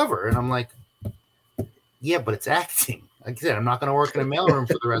or to cover. And I'm like, yeah, but it's acting. Like I said, I'm not going to work in a mail room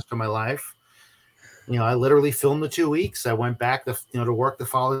for the rest of my life. I literally filmed the 2 weeks. I went back to work the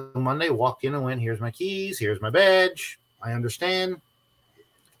following Monday, walked in and went, here's my keys, here's my badge. I understand.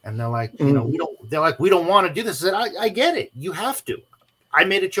 And they're like, we don't want to do this. I said, I get it. You have to. I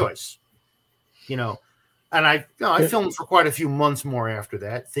made a choice, and I filmed for quite a few months more after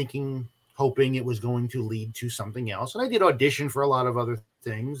that, hoping it was going to lead to something else. And I did audition for a lot of other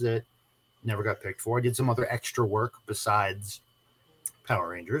things that Never got picked for. I did some other extra work besides Power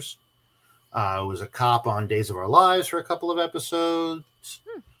Rangers. I was a cop on Days of Our Lives for a couple of episodes.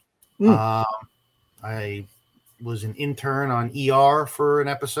 I was an intern on ER for an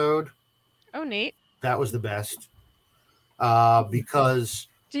episode. Oh, neat. That was the best. Because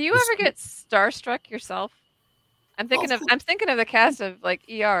do you ever get starstruck yourself? I'm thinking of the cast of like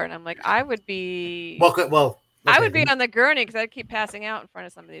ER, and I'm like, I would be I would be on the gurney because I'd keep passing out in front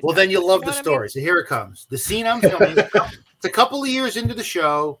of some of these. Well, guys. then you'll love the story. So here it comes. The scene I'm filming. It's a couple of years into the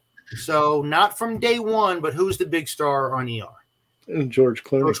show, so not from day one. But who's the big star on ER? George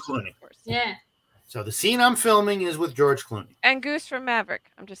Clooney. George Clooney. Of course. Yeah. So the scene I'm filming is with George Clooney. And Goose from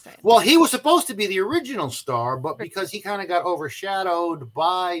Maverick. I'm just saying. Well, he was supposed to be the original star, but because he kind of got overshadowed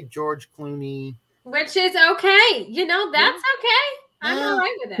by George Clooney. Which is okay. You know, that's okay. I'm all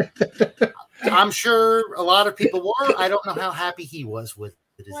right with it. I'm sure a lot of people were. I don't know how happy he was with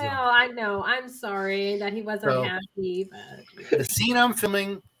it. Well, I know. I'm sorry that he wasn't happy. But the scene I'm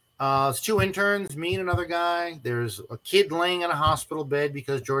filming, it's 2 interns, me and another guy. There's a kid laying in a hospital bed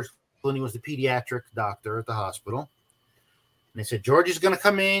because George Clooney was the pediatric doctor at the hospital. And they said, George is going to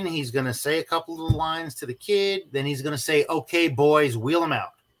come in. He's going to say a couple of lines to the kid. Then he's going to say, okay, boys, wheel him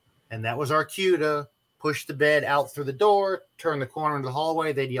out. And that was our cue to push the bed out through the door, turn the corner into the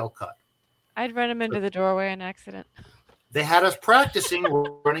hallway. They'd yell, cut. I'd run him into the doorway on accident. They had us practicing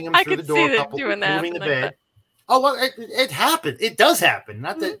running him through the door, moving the bed. That. Oh, well, it happened. It does happen.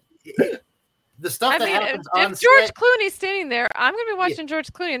 Not that... The stuff that happens on if George Clooney's standing there, I'm going to be watching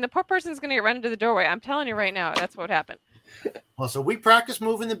George Clooney, and the poor person's going to get run into the doorway. I'm telling you right now, that's what happened. Well, so we practice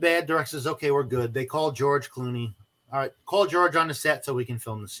moving the bed. Director says, okay, we're good. They call George Clooney. All right, call George on the set so we can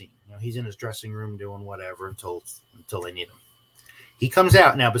film the scene. You know, he's in his dressing room doing whatever until they need him. He comes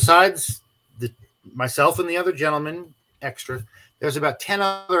out. Now, besides myself and the other gentleman extras, there's about 10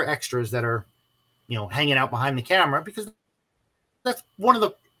 other extras that are, hanging out behind the camera because that's one of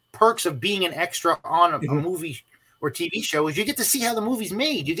the perks of being an extra on a movie or TV show is you get to see how the movie's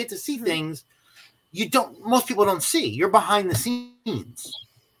made. You get to see things most people don't see. You're behind the scenes.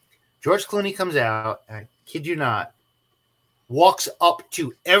 George Clooney comes out, I kid you not, walks up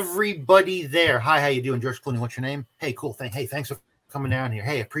to everybody there. Hi, how you doing? George Clooney, what's your name? Hey, cool thing. Hey, thanks for coming down here.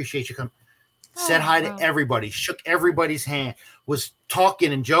 Hey, appreciate you coming. Said hi to everybody, shook everybody's hand, was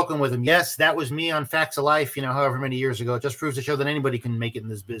talking and joking with them. Yes, that was me on Facts of Life, however many years ago. It just proves to show that anybody can make it in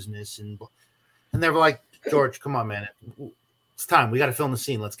this business. And they were like, George, come on, man. It's time. We got to film the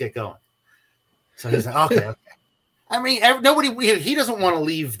scene. Let's get going. So he's like, okay. I mean, he doesn't want to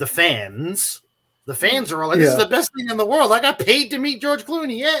leave the fans. The fans are all like, this is the best thing in the world. I got paid to meet George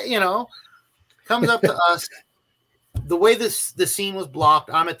Clooney. Yeah, comes up to us. The way the scene was blocked,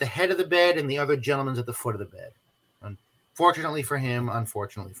 I'm at the head of the bed and the other gentleman's at the foot of the bed. Unfortunately for him,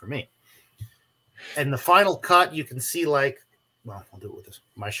 unfortunately for me. And the final cut, you can see I'll do it with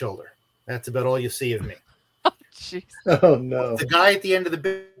my shoulder. That's about all you see of me. Oh, jeez. Oh, no. The guy at the end of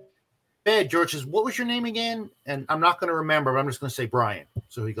the bed, George says, what was your name again? And I'm not going to remember, but I'm just going to say Brian.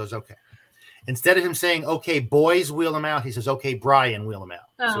 So he goes, okay. Instead of him saying, okay, boys, wheel him out, he says, okay, Brian, wheel him out.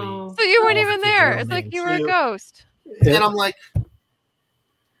 Oh. So you weren't even there. It's like you were a ghost. And I'm like,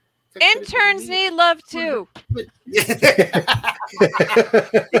 interns need love too. Exactly.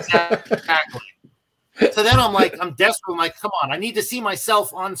 So then I'm desperate. I'm like, come on, I need to see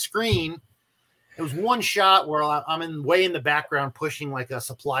myself on screen. There was one shot where I'm way in the background pushing like a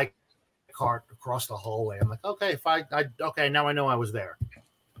supply cart across the hallway. I'm like, okay, fine. Okay, now I know I was there.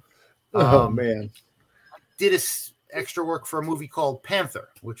 Oh man. Did extra work for a movie called Panther,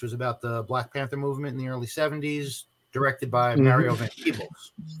 which was about the Black Panther movement in the early 70s, directed by Mario Van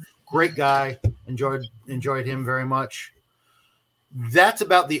Peebles. Great guy. Enjoyed him very much. That's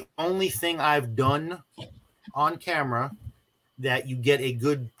about the only thing I've done on camera that you get a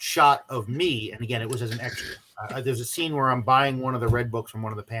good shot of me. And again, it was as an extra. There's a scene where I'm buying one of the red books from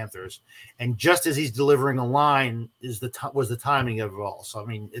one of the Panthers, and just as he's delivering a line was the timing of it all. So I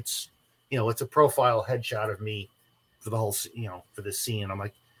mean, it's a profile headshot of me for the whole, for this scene. I'm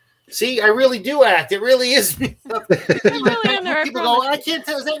like, see, I really do act. It really is me. People go, I can't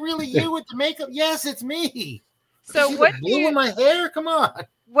tell. Is that really you with the makeup? Yes, it's me. So what? Blue in my hair? Come on.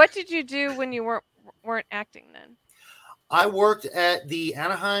 What did you do when you weren't acting then? I worked at the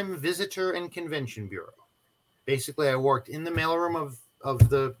Anaheim Visitor and Convention Bureau. Basically, I worked in the mailroom of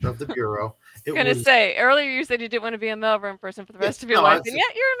the bureau. I was going to say, earlier you said you didn't want to be a mailroom person for the rest of your life, and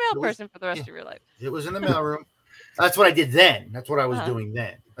yet you're a mail person for the rest of your life. It was in the mailroom. That's what I did then. That's what I was doing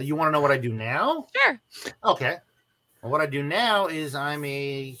then. You want to know what I do now? Sure. Okay. Well, what I do now is I'm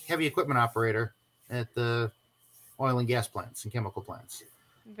a heavy equipment operator at the oil and gas plants and chemical plants.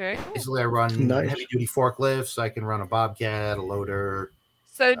 Very cool. Basically, I run Nice. heavy duty forklifts. I can run a bobcat, a loader.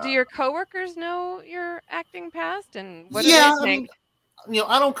 So, do your coworkers know your acting past, and what Yeah, do they think?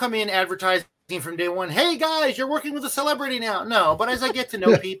 I don't come in advertising from day one. Hey guys, you're working with a celebrity now. No, but as I get to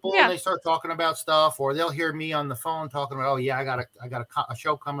know people Yeah. and they start talking about stuff, or they'll hear me on the phone talking about, oh yeah, I got a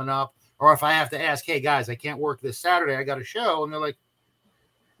show coming up, or if I have to ask, hey guys, I can't work this Saturday, I got a show, and they're like,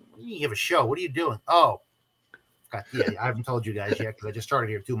 you have a show? What are you doing? Oh, God, yeah, I haven't told you guys yet because I just started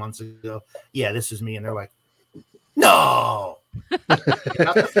here 2 months ago. Yeah, this is me, and they're like, no. Got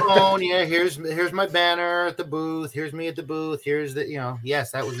the phone. Yeah, here's my banner at the booth. Here's me at the booth. Here's the,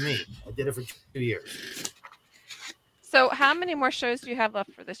 yes, that was me. I did it for 2 years. So, how many more shows do you have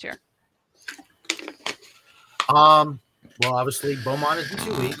left for this year? Well, obviously, Beaumont is in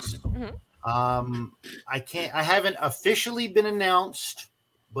 2 weeks. Mm-hmm. I haven't officially been announced,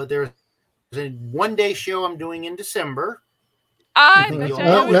 but there's a 1-day show I'm doing in December. I think bet you'll you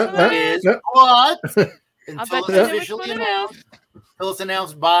know know what it is, but until it's officially announced, until it's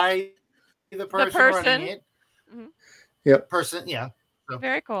announced by the person running it. Mm-hmm. Yep. Person, yeah. So,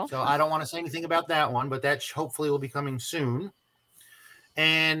 very cool. So I don't want to say anything about that one, but that hopefully will be coming soon.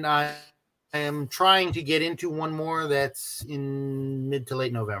 And I am trying to get into one more that's in mid to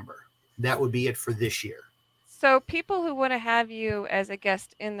late November. That would be it for this year. So people who want to have you as a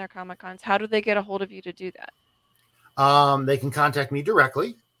guest in their Comic-Cons, how do they get a hold of you to do that? They can contact me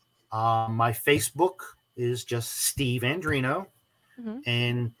directly. My Facebook is just Steve Andreno. Mm-hmm.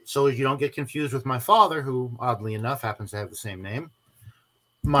 And so you don't get confused with my father, who oddly enough happens to have the same name.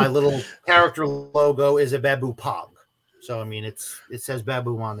 My little character logo is a Baboo Pog. So, I mean, it says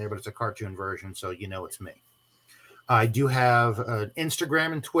Baboo on there, but it's a cartoon version, so you know it's me. I do have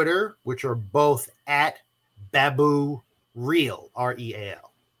Instagram and Twitter, which are both at Baboo Real,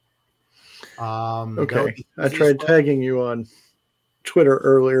 REAL. Okay. I tried tagging you on Twitter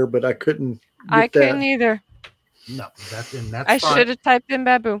earlier, but I couldn't. I couldn't either. No, that's I should have typed in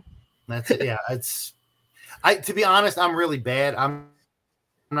Baboo. That's it. Yeah, to be honest, I'm really bad. I'm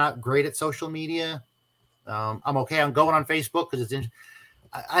not great at social media. I'm okay. I'm going on Facebook because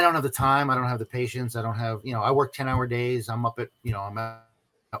I don't have the time. I don't have the patience. I don't have, I work 10-hour days. I'm up at, I'm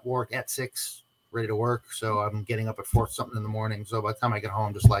at work at 6, ready to work. So I'm getting up at 4 something in the morning. So by the time I get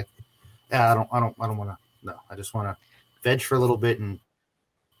home, just like, I don't want to, no, I just want to veg for a little bit and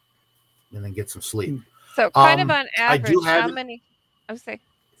then get some sleep. So kind of on average, how many, I would say,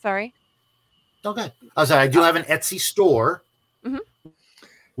 sorry. Okay. I do have an Etsy store. Mm-hmm.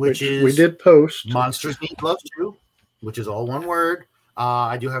 Which is we did post Monsters Need Love Too, which is all one word.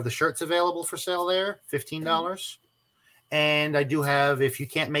 I do have the shirts available for sale there, $15. And I do have, if you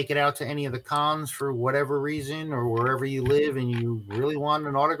can't make it out to any of the cons for whatever reason or wherever you live and you really want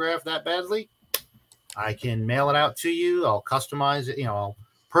an autograph that badly, I can mail it out to you. I'll customize it, I'll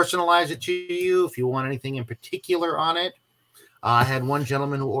personalize it to you if you want anything in particular on it. I had one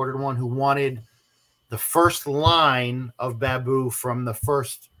gentleman who ordered one who wanted the first line of Baboo from the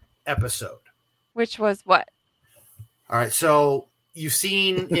first episode. Which was what? All right. So you've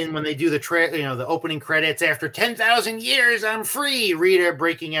seen when they do the opening credits, after 10,000 years, I'm free. Rita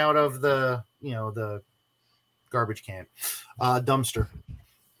breaking out of the garbage can, dumpster,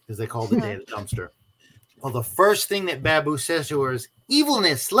 because they called the day the dumpster. Well, the first thing that Baboo says to her is,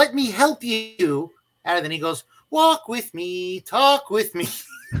 "Evilness, let me help you." And then he goes, "Walk with me, talk with me."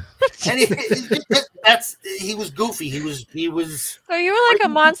 And he was goofy. He was. So you were like a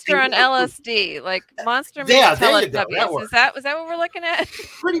monster on LSD, like monster meets Teletubbies. Was that what we're looking at?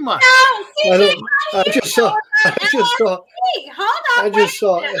 Pretty much. No, CJ, I just saw. Hold on. I just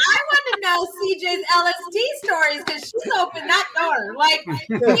saw. I want to know CJ's LSD stories because she's opened that door. Like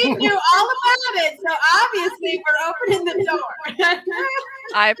we knew all about it, so obviously we're opening the door.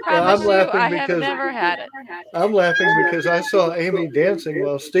 I promise I have never had it. I'm laughing because I saw Amy dancing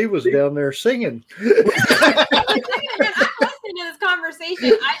while Steve was down there singing. I'm listening to this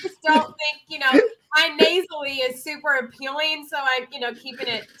conversation. I just don't think, my nasally is super appealing, so I'm, keeping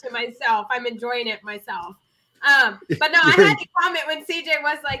it to myself. I'm enjoying it myself. But no, I had to comment when CJ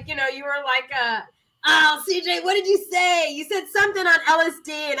was like, you were like oh, CJ, what did you say? You said something on LSD,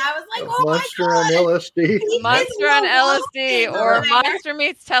 and I was like, oh Monster my God. on LSD. Monster on LSD or Monster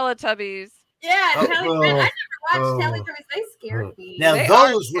Meets Teletubbies. Yeah, I never watched Teletubbies. They scared me. Now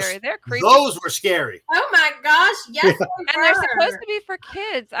They're creepy. Those were scary. Oh my gosh, yes, and they're supposed to be for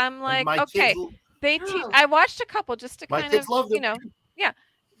kids. I'm like, okay, I watched a couple just to kind of, yeah.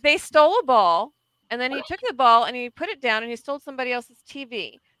 They stole a ball, and then he took the ball and he put it down, and he stole somebody else's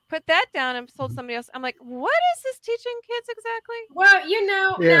TV. Put that down and sold somebody else. I'm like, what is this teaching kids exactly? Well,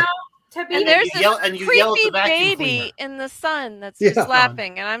 now to be And there's you this yell- and you yell at the creepy vacuum baby cleaner. in the sun that's Yeah. just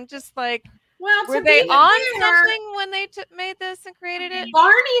laughing, and I'm just like, well, were to they be on fair, something when they made this and created it?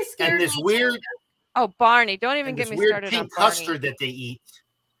 Barney scared And this me weird, too. Oh, Barney! Don't even and get this me weird started on pink Barney. custard that they eat.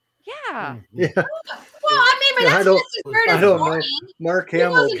 Yeah. Yeah. Well, I mean, but Yeah, that's just as weird I as don't know. Barney. Mark He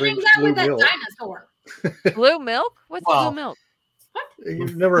Hamill wasn't drinks hanging out blue with that milk. dinosaur. Blue milk? What's Well, blue milk?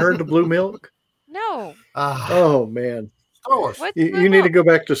 You've never heard the blue milk? No. Oh man, Star Wars. What's blue you need to milk? go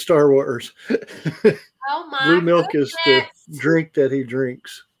back to Star Wars. Oh my Blue milk is the goodness. drink that he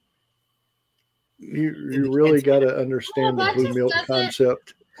drinks. You really got to understand Well, the that blue just milk doesn't-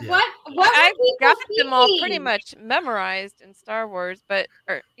 concept. Yeah. What I were people got them all pretty thinking? much memorized in Star Wars, but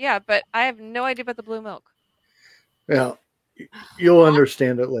I have no idea about the blue milk. Yeah, you'll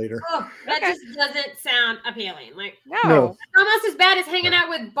understand it later. Oh, that Okay. just doesn't sound appealing. Like No. almost as bad as hanging out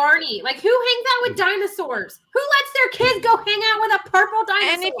with Barney. Like who hangs out with dinosaurs? Who lets their kids go hang out with a purple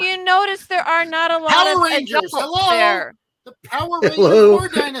dinosaur? And if you notice, there are not a lot Power of Rangers, adults hello? there. The Power Rangers Hello. were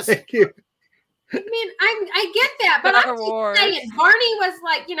dinosaurs. Thank you. I mean, I get that, but Star I'm just Wars. saying, Barney was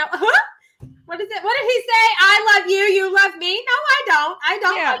like, what is it? What did he say? I love you, you love me. No, I don't. I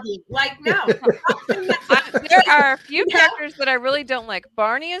don't Yeah. love you. Like, no. There are a few Yeah. characters that I really don't like.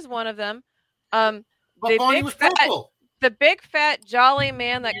 Barney is one of them. But The Barney big was fat- purple. The big fat jolly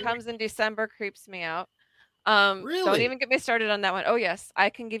man that comes in December creeps me out. Don't Really? even get me started on that one. Oh yes, I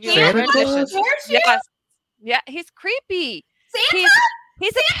can give you Santa a rendition. Claus? There's you, Yes, yeah, he's creepy. Santa.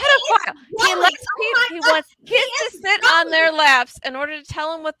 He's a pedophile. He Jolly. likes Oh people. my He God, wants kids he to is sit on their laps in order to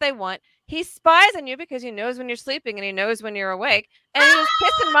tell him what they want. He spies on you because he knows when you're sleeping and he knows when you're awake. And he was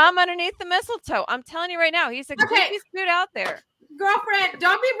kissing mom underneath the mistletoe. I'm telling you right now, he's the Okay. creepiest dude out there. Girlfriend,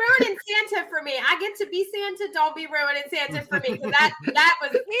 don't be ruining Santa for me. I get to be Santa. Don't be ruining Santa for me. 'Cause that He's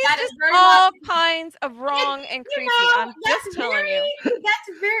is just very all lovely. kinds of wrong and You creepy. know, I'm just that's telling you.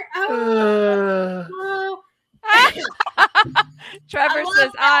 That's very. Uh, Oh, Trevor love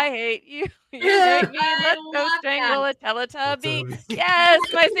says, that. "I hate you. You hate me. I Let's go love strangle a Teletubby." Teletubby. Yes,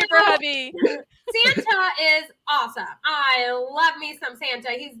 my super hubby. Santa is awesome. I love me some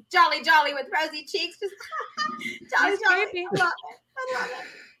Santa. He's jolly with rosy cheeks. Just jolly. He's creepy. I love it. I love it.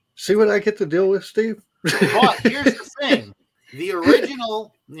 see what I get to deal with, Steve? But here's the thing. The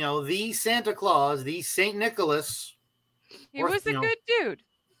original, the Santa Claus, the St. Nicholas, He Or, was a you know, good dude.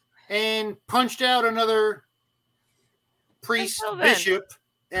 and punched out another priest, Until then. bishop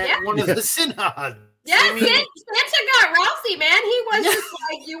at Yeah. one of the synods. Yeah, I mean, Santa got Ralphie, man. He was just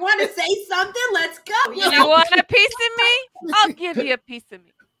like, you want to say something? Let's go. You You know? want a piece of me? I'll give you a piece of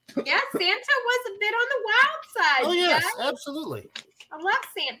me. Yeah, Santa was a bit on the wild side. oh you yes, guys. absolutely. I love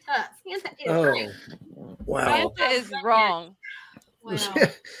Santa. Santa is Oh, great. wow. Santa is wrong. Wow.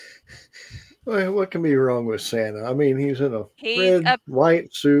 Well, what can be wrong with Santa? I mean, he's in a He's red,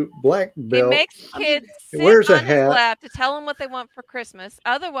 white suit, black He belt. makes kids he sit wears a on his hat. lap to tell them what they want for Christmas.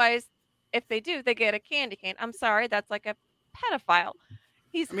 Otherwise, if they do, they get a candy cane. I'm sorry, that's like a pedophile.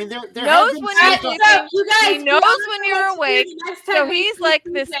 He's I mean, there knows have been when All you're right, Santa- sleeping. so you guys, He knows when you're let's do awake, the next so time we he's see like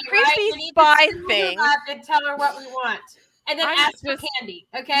Tuesday, this right? creepy We need to spy sit on her thing. lap and tell her what we want. And then I'm ask for just- candy.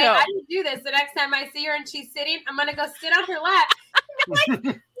 Okay. No. I didn't do this. The next time I see her and she's sitting, I'm gonna go sit on her lap. I'm like,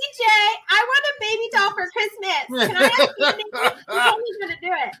 DJ, I want a baby doll for Christmas. Can I have candy? I'm only gonna do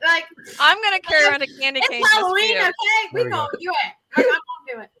it. Like I'm gonna carry around a candy cane it's just for Halloween, you. okay? There We we gonna do it. Like, I'm gonna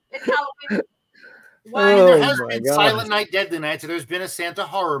do it. It's Halloween. Why? Oh, there has my been God. Silent Night, Deadly Night, so there's been a Santa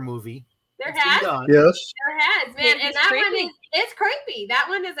horror movie. There It's been has. done. Yes. There has, man. It's And that one creepy. is it's creepy. That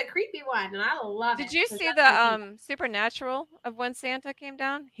one is a creepy one, and I love it. Did you 'cause see that's the Supernatural of when Santa came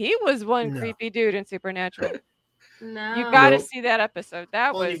down? He was one No. creepy dude in Supernatural. no. You got to Nope. see that episode.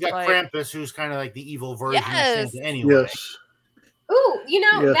 That Well, was you've got like Krampus, who's kind of like the evil version Yes. of Santa anyway. Yes. Ooh, you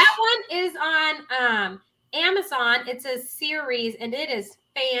know, Yes. that one is on Amazon. It's a series and it is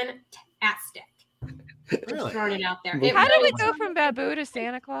fantastic. Really? Throwing it out there. Well, It How did we really go is. from Baboo to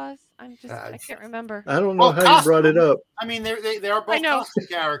Santa Claus? I Uh, can't remember. I don't know Well, how you brought it up. I mean, they are both know. costume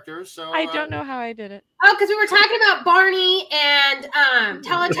characters, so I don't know how I did it. Oh, because we were talking about Barney and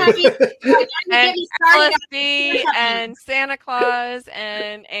Teletubbies. Like, don't you And get me started on LSD Teletubbies. and Santa Claus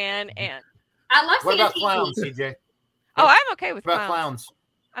and I love What about Santa. clowns, CJ? oh, I'm okay with What about clowns. clowns?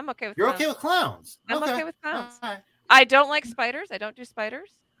 I'm okay with You're clowns. okay with clowns? I'm okay with clowns. All right. I don't like spiders. I don't do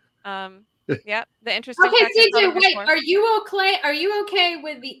spiders. Yeah, the interesting. Okay, fact I thought CJ, of wait. before. Are you okay? Are you okay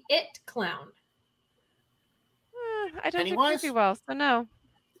with the It clown? I don't do Pennywise? creepy well, so no.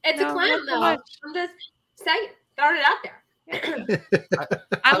 It's No, a clown, not so though. much. I'm just saying, throwing it out there.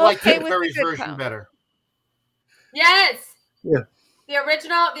 I'm I like okay Tim with Curry's the good version clown. better. Yes. Yeah. The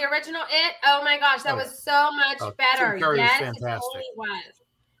original It. Oh my gosh, that Oh, was so much Oh, Tim better. Curry was Yes, it fantastic. totally was.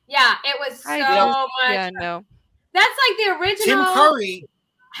 Yeah, it was so much. Yeah, no. That's like the original Tim Curry.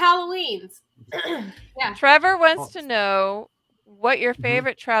 Halloween's. Yeah. Trevor wants to know what your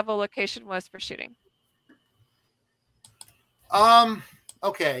favorite travel location was for shooting.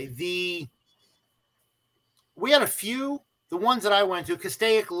 Okay. We had a few. The ones that I went to,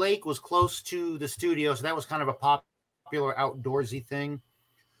 Castaic Lake was close to the studio, so that was kind of a popular outdoorsy thing.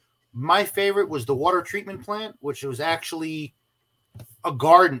 My favorite was the water treatment plant, which was actually a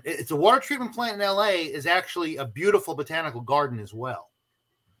garden. It's a water treatment plant in LA is actually a beautiful botanical garden as well.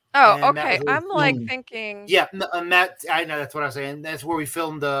 Oh, And okay. I'm like thinking. Yeah, and that I know that's what I was saying. That's where we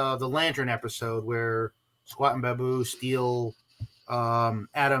filmed the Lantern episode where Squat and Baboo steal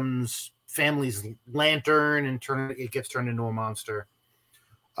Adam's family's lantern and it gets turned into a monster.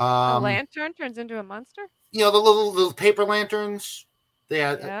 A lantern turns into a monster? You know, the little paper lanterns. They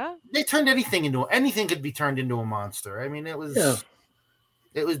turned anything could be turned into a monster. I mean, it was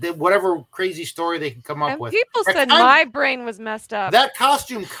whatever crazy story they could come up with. People said my brain was messed up. That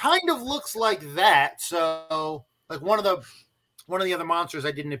costume kind of looks like that. So, like one of the other monsters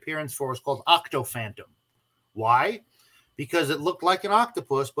I did an appearance for was called Octo Phantom. Why? Because it looked like an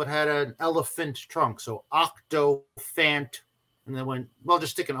octopus but had an elephant trunk. So Octo Phant, and then went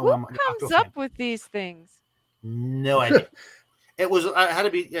just stick an Who comes up with these things? No idea. It was I had to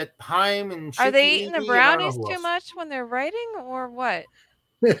be at Heim and. Are they eating the brownies too much when they're writing, or what?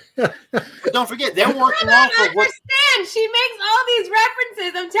 But don't forget, they're working off of what. She makes all these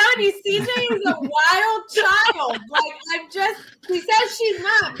references. I'm telling you, CJ is a wild child. Like he says she's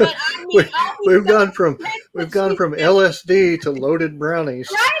not, but I mean, we've gone from LSD to loaded brownies.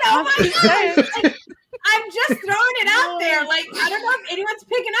 Right? Oh my gosh. I'm just throwing it out there. Like, I don't know if anyone's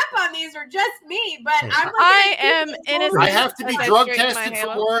picking up on these or just me, but I am innocent. I have to be drug tested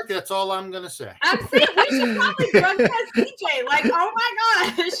for work. That's all I'm going to say. I'm saying we should probably drug test CJ. Like, oh my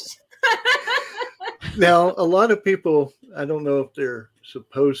gosh. Now, a lot of people, I don't know if they're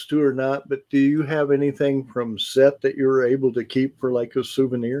supposed to or not, but do you have anything from set that you were able to keep for like a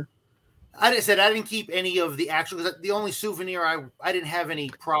souvenir? I didn't keep any of the actual. The only souvenir I didn't have any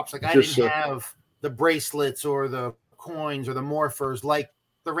props. Like I didn't have the bracelets or the coins or the morphers like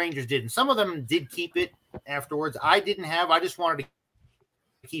the Rangers did. And some of them did keep it afterwards. I didn't have. I just wanted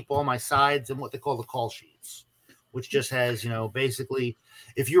to keep all my sides and what they call the call sheets, which just has, basically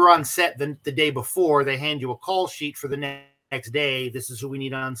if you're on set the day before, they hand you a call sheet for the next day. This is who we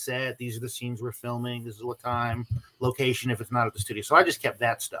need on set. These are the scenes we're filming. This is what time, location, if it's not at the studio. So I just kept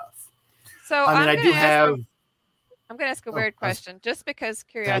that stuff. So I mean, I'm going to ask a weird question just because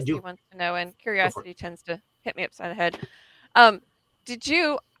curiosity wants to know, and curiosity tends to hit me upside the head. I'm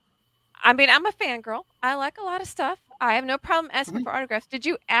a fangirl. I like a lot of stuff. I have no problem asking for autographs. Did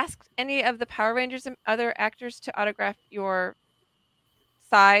you ask any of the Power Rangers and other actors to autograph your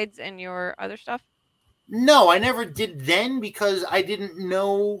sides and your other stuff? No, I never did then because I didn't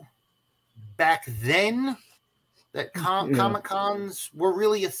know back then that Comic-Cons were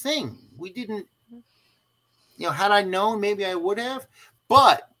really a thing. We didn't. Had I known, maybe I would have.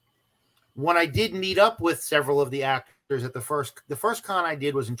 But when I did meet up with several of the actors at the first con I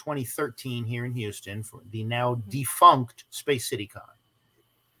did was in 2013 here in Houston for the now defunct Space City Con.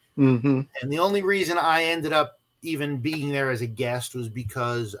 Mm-hmm. And the only reason I ended up even being there as a guest was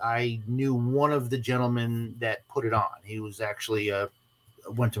because I knew one of the gentlemen that put it on. He was actually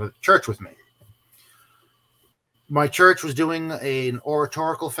went to church with me. My church was doing an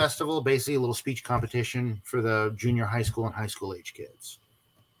oratorical festival, basically a little speech competition for the junior high school and high school age kids.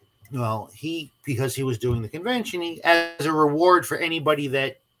 Well, because he was doing the convention, as a reward for anybody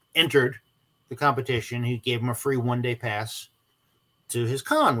that entered the competition, he gave him a free one-day pass to his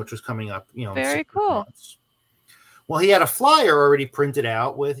con, which was coming up, Very cool. Months. Well, he had a flyer already printed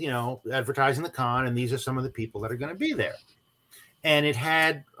out with, advertising the con, and these are some of the people that are going to be there. And it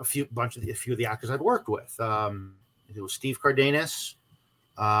had a few of the actors I'd worked with. It was Steve Cardenas,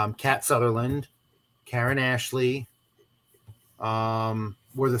 Kat Sutherland, Karen Ashley,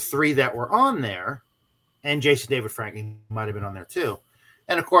 were the three that were on there, and Jason David Franklin might have been on there too.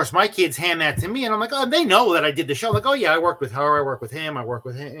 And of course, my kids hand that to me, and I'm like, oh, they know that I did the show. I'm like, oh yeah, I worked with her, I work with him,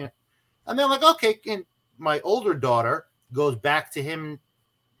 and they're like, okay. And my older daughter goes back to him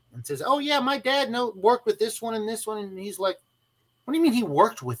and says, oh yeah, my dad worked with this one, and he's like, what do you mean he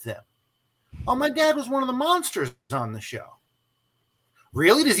worked with them? Oh, my dad was one of the monsters on the show.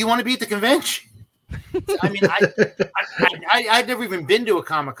 Really? Does he want to be at the convention? I mean, I'd never even been to a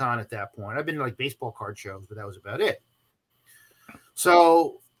Comic-Con at that point. I've been to like baseball card shows, but that was about it.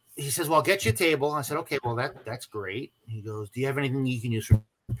 So he says, well, I'll get you a table. I said, okay, well, that's great. He goes, do you have anything you can use for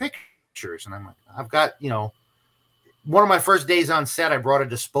pictures? And I'm like, I've got, one of my first days on set, I brought a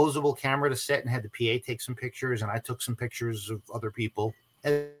disposable camera to set and had the PA take some pictures, and I took some pictures of other people.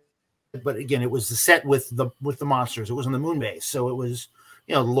 But again, it was the set with the monsters. It was on the moon base, so it was,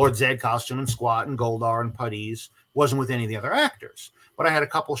 you know, the Lord Zed costume and Squat and Goldar and Putties. Wasn't with any of the other actors, but I had a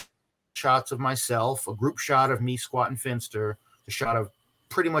couple shots of myself, a group shot of me, Squat, and Finster, a shot of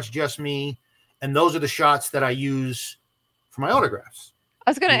pretty much just me, and those are the shots that I use for my autographs.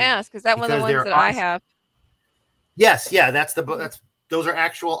 I was going to ask, is that one of the ones that I have? Yes, yeah, those are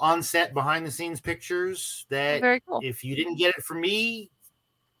actual on-set, behind-the-scenes pictures that, very cool. If you didn't get it from me,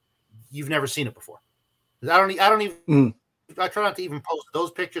 you've never seen it before. I don't even. I try not to even post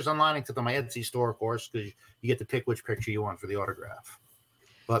those pictures online except on my Etsy store, of course, because you get to pick which picture you want for the autograph.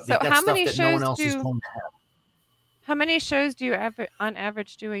 But so that's stuff that no one else is going to have. How many shows do you on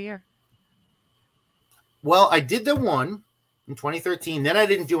average do a year? Well, I did the one in 2013. Then I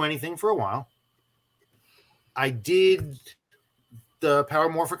didn't do anything for a while. I did the Power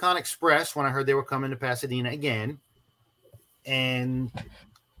Morphicon Express when I heard they were coming to Pasadena again, and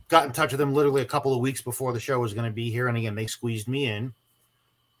got in touch with them literally a couple of weeks before the show was going to be here. And again, they squeezed me in.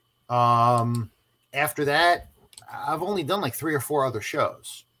 After that, I've only done like 3 or 4 other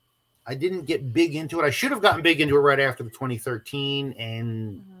shows. I didn't get big into it. I should have gotten big into it right after the 2013.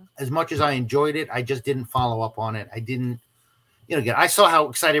 And as much as I enjoyed it, I just didn't follow up on it. I didn't, you know, again, I saw how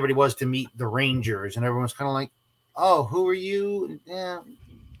excited everybody was to meet the Rangers, and everyone's kind of like, oh, who are you? Yeah.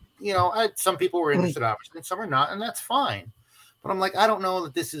 You know, some people were interested, obviously, and some are not, and that's fine. But I'm like, I don't know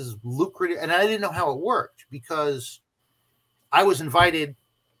that this is lucrative. And I didn't know how it worked because I was invited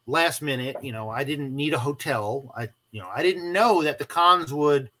last minute. You know, I didn't need a hotel. I didn't know that the cons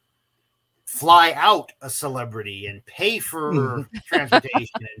would fly out a celebrity and pay for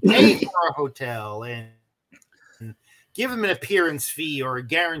transportation and pay for a hotel and give them an appearance fee or a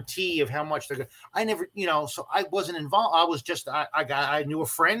guarantee of how much they're going to. I never, you know, so I wasn't involved. I was just, I knew a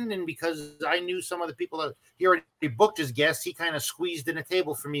friend, and because I knew some of the people that he already booked as guests, he kind of squeezed in a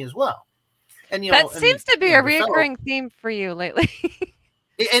table for me as well. And, you know, that seems to be a recurring theme for you lately.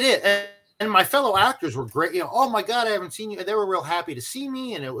 it is. And my fellow actors were great. You know, oh my God, I haven't seen you. They were real happy to see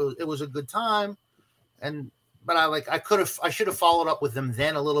me, and it was a good time. But I should have followed up with them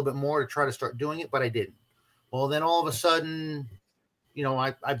then a little bit more to try to start doing it, but I didn't. Well, then all of a sudden, you know,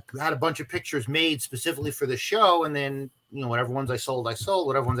 I had a bunch of pictures made specifically for the show, and then, you know, whatever ones I sold,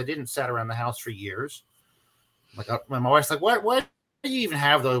 whatever ones I didn't, sat around the house for years. Like, my wife's like, why do you even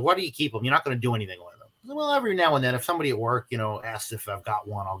have those? Why do you keep them? You're not going to do anything with them. Said, well, every now and then, if somebody at work, you know, asks if I've got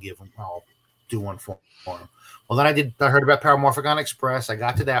one, I'll do one for them. Well, then I heard about Power Morphicon Express. I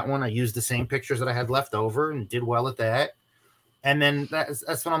got to that one. I used the same pictures that I had left over and did well at that. And then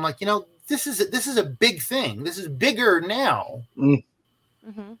that's when I'm like, you know, this is a big thing. This is bigger now. And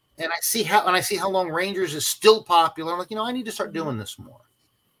I see how long Rangers is still popular. I'm like, you know, I need to start doing this more.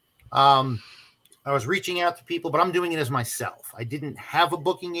 I was reaching out to people, but I'm doing it as myself. I didn't have a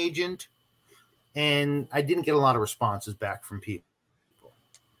booking agent, and I didn't get a lot of responses back from people.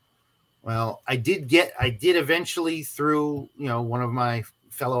 Well, I did eventually, through, you know, one of my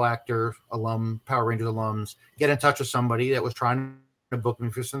fellow actor Power Rangers alums, get in touch with somebody that was trying to book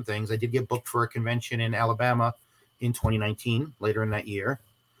me for some things. I did get booked for a convention in Alabama in 2019, later in that year.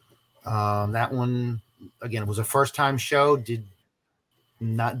 That one, again, was a first-time show, did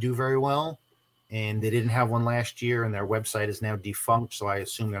not do very well, and they didn't have one last year, and their website is now defunct, so I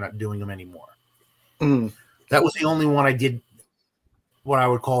assume they're not doing them anymore. That was the only one I did what I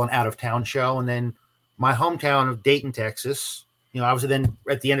would call an out-of-town show. And then my hometown of Dayton, Texas, you know, I was then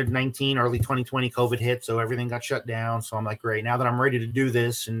at the end of 19, early 2020, COVID hit, so everything got shut down. So I'm like, great, now that I'm ready to do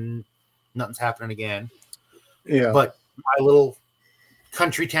this and nothing's happening again. Yeah. But my little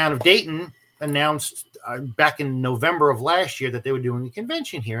country town of Dayton announced back in November of last year that they were doing a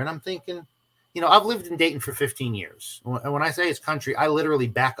convention here. And I'm thinking, you know, I've lived in Dayton for 15 years. And when I say it's country, I literally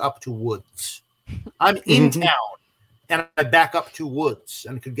back up to woods. I'm in town, and I back up to woods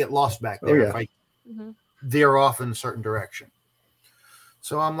and could get lost back there if I veer off in a certain direction.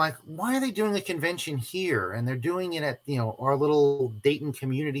 So I'm like, why are they doing a convention here? And they're doing it at, you know, our little Dayton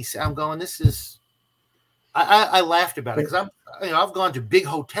community. I'm going, this is, I laughed about it because I've gone to big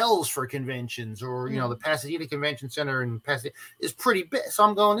hotels for conventions, or, you know, the Pasadena Convention Center in Pasadena is pretty big. So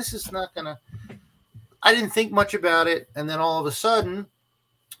I'm going, this is not going to, I didn't think much about it. And then all of a sudden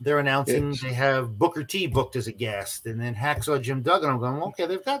they're announcing they have Booker T booked as a guest, and then Hacksaw Jim Duggan. I'm going, okay,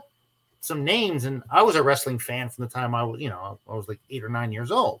 they've got some names. And I was a wrestling fan from the time I was, you know, I was like 8 or 9 years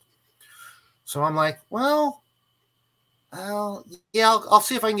old. So I'm like, well, yeah, I'll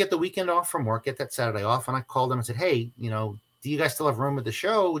see if I can get the weekend off from work, get that Saturday off. And I called them and said, hey, you know, do you guys still have room at the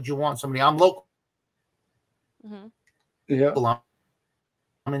show? Would you want somebody? I'm local. Yeah.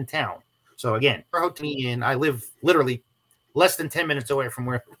 I'm in town. So again, I live literally less than 10 minutes away from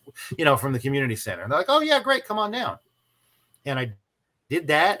where, from the community center. And they're like, oh yeah, great. Come on down. And I did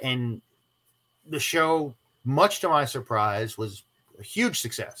that. And the show, much to my surprise, was a huge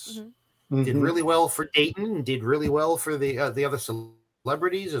success. Mm-hmm. Did really well for Dayton, did really well for the other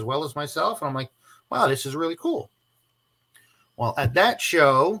celebrities as well as myself. And I'm like, wow, this is really cool. Well, at that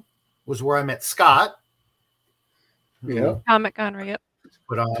show was where I met Scott. Yeah. Comic Conroe, yep.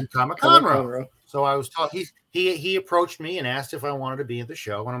 Put on Comic Conroe. So I was taught, he approached me and asked if I wanted to be at the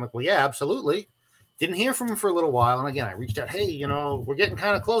show. And I'm like, well, yeah, absolutely. Didn't hear from him for a little while. And again, I reached out, hey, we're getting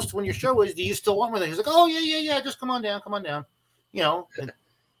kind of close to when your show is. Do you still want me there? He's like, oh, yeah. Just come on down. And,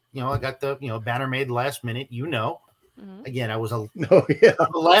 I got the, banner made last minute, Mm-hmm. Again, I was a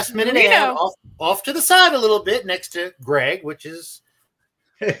last minute off to the side a little bit next to Greg, which is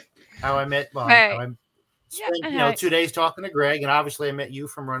how I met. Well, I spent 2 days talking to Greg, and obviously I met you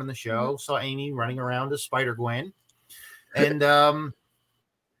from running the show. Saw Amy running around as Spider Gwen, and then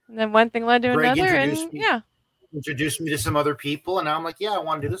one thing led to Greg another, introduced me to some other people, and now I'm like, yeah, I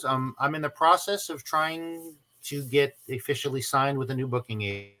want to do this. I'm in the process of trying to get officially signed with a new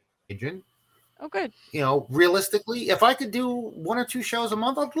booking agent. Oh, good. Realistically, if I could do 1 or 2 shows a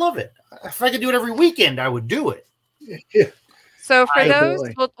month, I'd love it. If I could do it every weekend, I would do it. Yeah. So for those,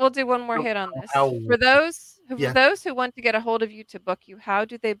 we'll do one more hit on this. For those who want to get a hold of you to book you, how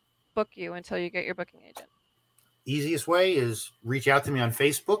do they book you until you get your booking agent? Easiest way is reach out to me on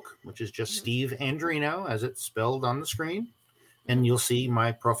Facebook, which is just Steve Andreno, as it's spelled on the screen. And you'll see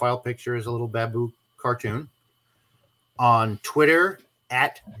my profile picture is a little Baboo cartoon. On Twitter,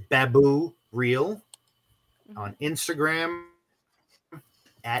 at Baboo Real. On Instagram,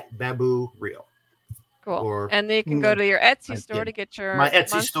 at Baboo Real. Cool. And then you can go to your Etsy store to get your my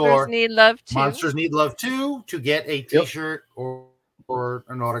Etsy Monsters store. Need Love Too. Monsters Need Love Too to get a T-shirt or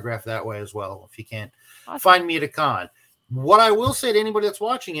an autograph that way as well. If you can't find me at a con. What I will say to anybody that's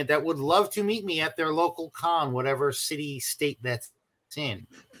watching it that would love to meet me at their local con, whatever city, state that's in.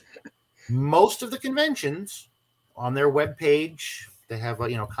 Most of the conventions on their webpage, they have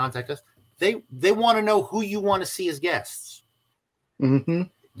contact us. They want to know who you want to see as guests. Mm-hmm.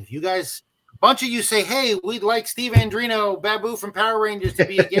 If you guys, a bunch of you say, hey, we'd like Steve Andreno, Baboo from Power Rangers to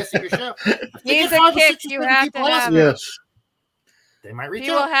be a guest at your show. He's a kick. You have to have yes. They might reach out.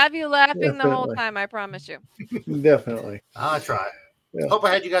 He will have you laughing the whole time, I promise you. Definitely. I'll try. Yeah. Hope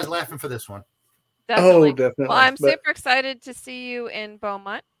I had you guys laughing for this one. Definitely. Oh, definitely. Well, I'm super excited to see you in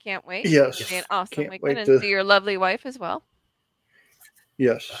Beaumont. Can't wait. Yes. It'll be an awesome Can't weekend wait and see your lovely wife as well.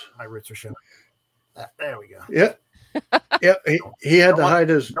 Yes. My roots are showing. There we go. Yeah. Yeah. He had to hide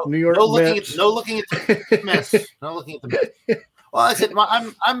his New York mess. No looking at the mess. No looking at the mess. Well, I said,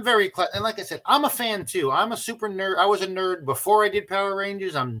 I'm very, and like I said, I'm a fan too. I'm a super nerd. I was a nerd before I did Power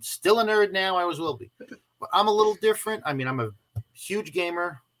Rangers. I'm still a nerd now. I always will be. But I'm a little different. I mean, I'm a huge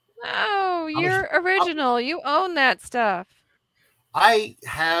gamer. No, you're original. You own that stuff. I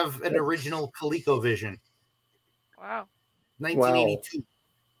have an original ColecoVision. Wow. 1982. Wow.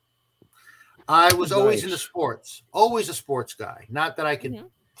 I was always into sports. Always a sports guy. Not that I can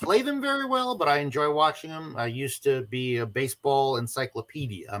play them very well, but I enjoy watching them. I used to be a baseball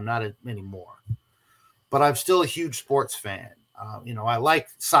encyclopedia. I'm not anymore. But I'm still a huge sports fan. I like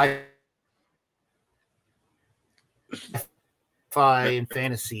sci-fi and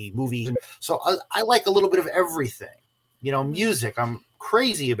fantasy movies. So I like a little bit of everything. Music. I'm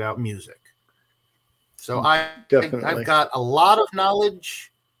crazy about music. So I've got a lot of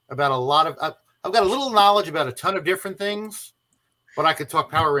knowledge about I've got a little knowledge about a ton of different things, but I could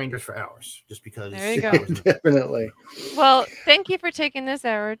talk Power Rangers for hours just because. There you go. Definitely. Well, thank you for taking this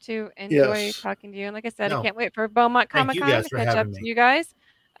hour to enjoy talking to you. And like I said, I can't wait for Beaumont Comic Con to catch up to you guys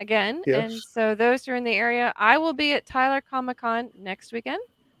again. Yes. And so those who are in the area, I will be at Tyler Comic Con next weekend.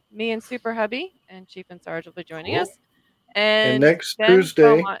 Me and Super Hubby and Chief and Sarge will be joining us. And next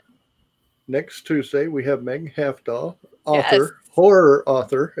Tuesday, we have Meg Halfdahl, horror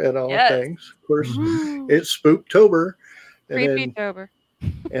author and all things. Of course, it's Spooktober. Creepy-tober.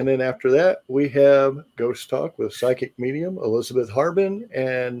 And then after that, we have Ghost Talk with psychic medium Elizabeth Harbin,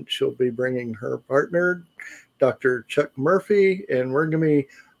 and she'll be bringing her partner, Dr. Chuck Murphy, and we're going to be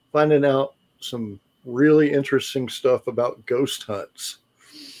finding out some really interesting stuff about ghost hunts.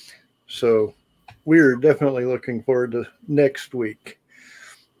 So we're definitely looking forward to next week.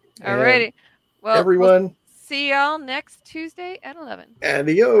 All righty. Well, everyone, we'll see y'all next Tuesday at 11.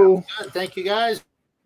 Adio. Thank you, guys.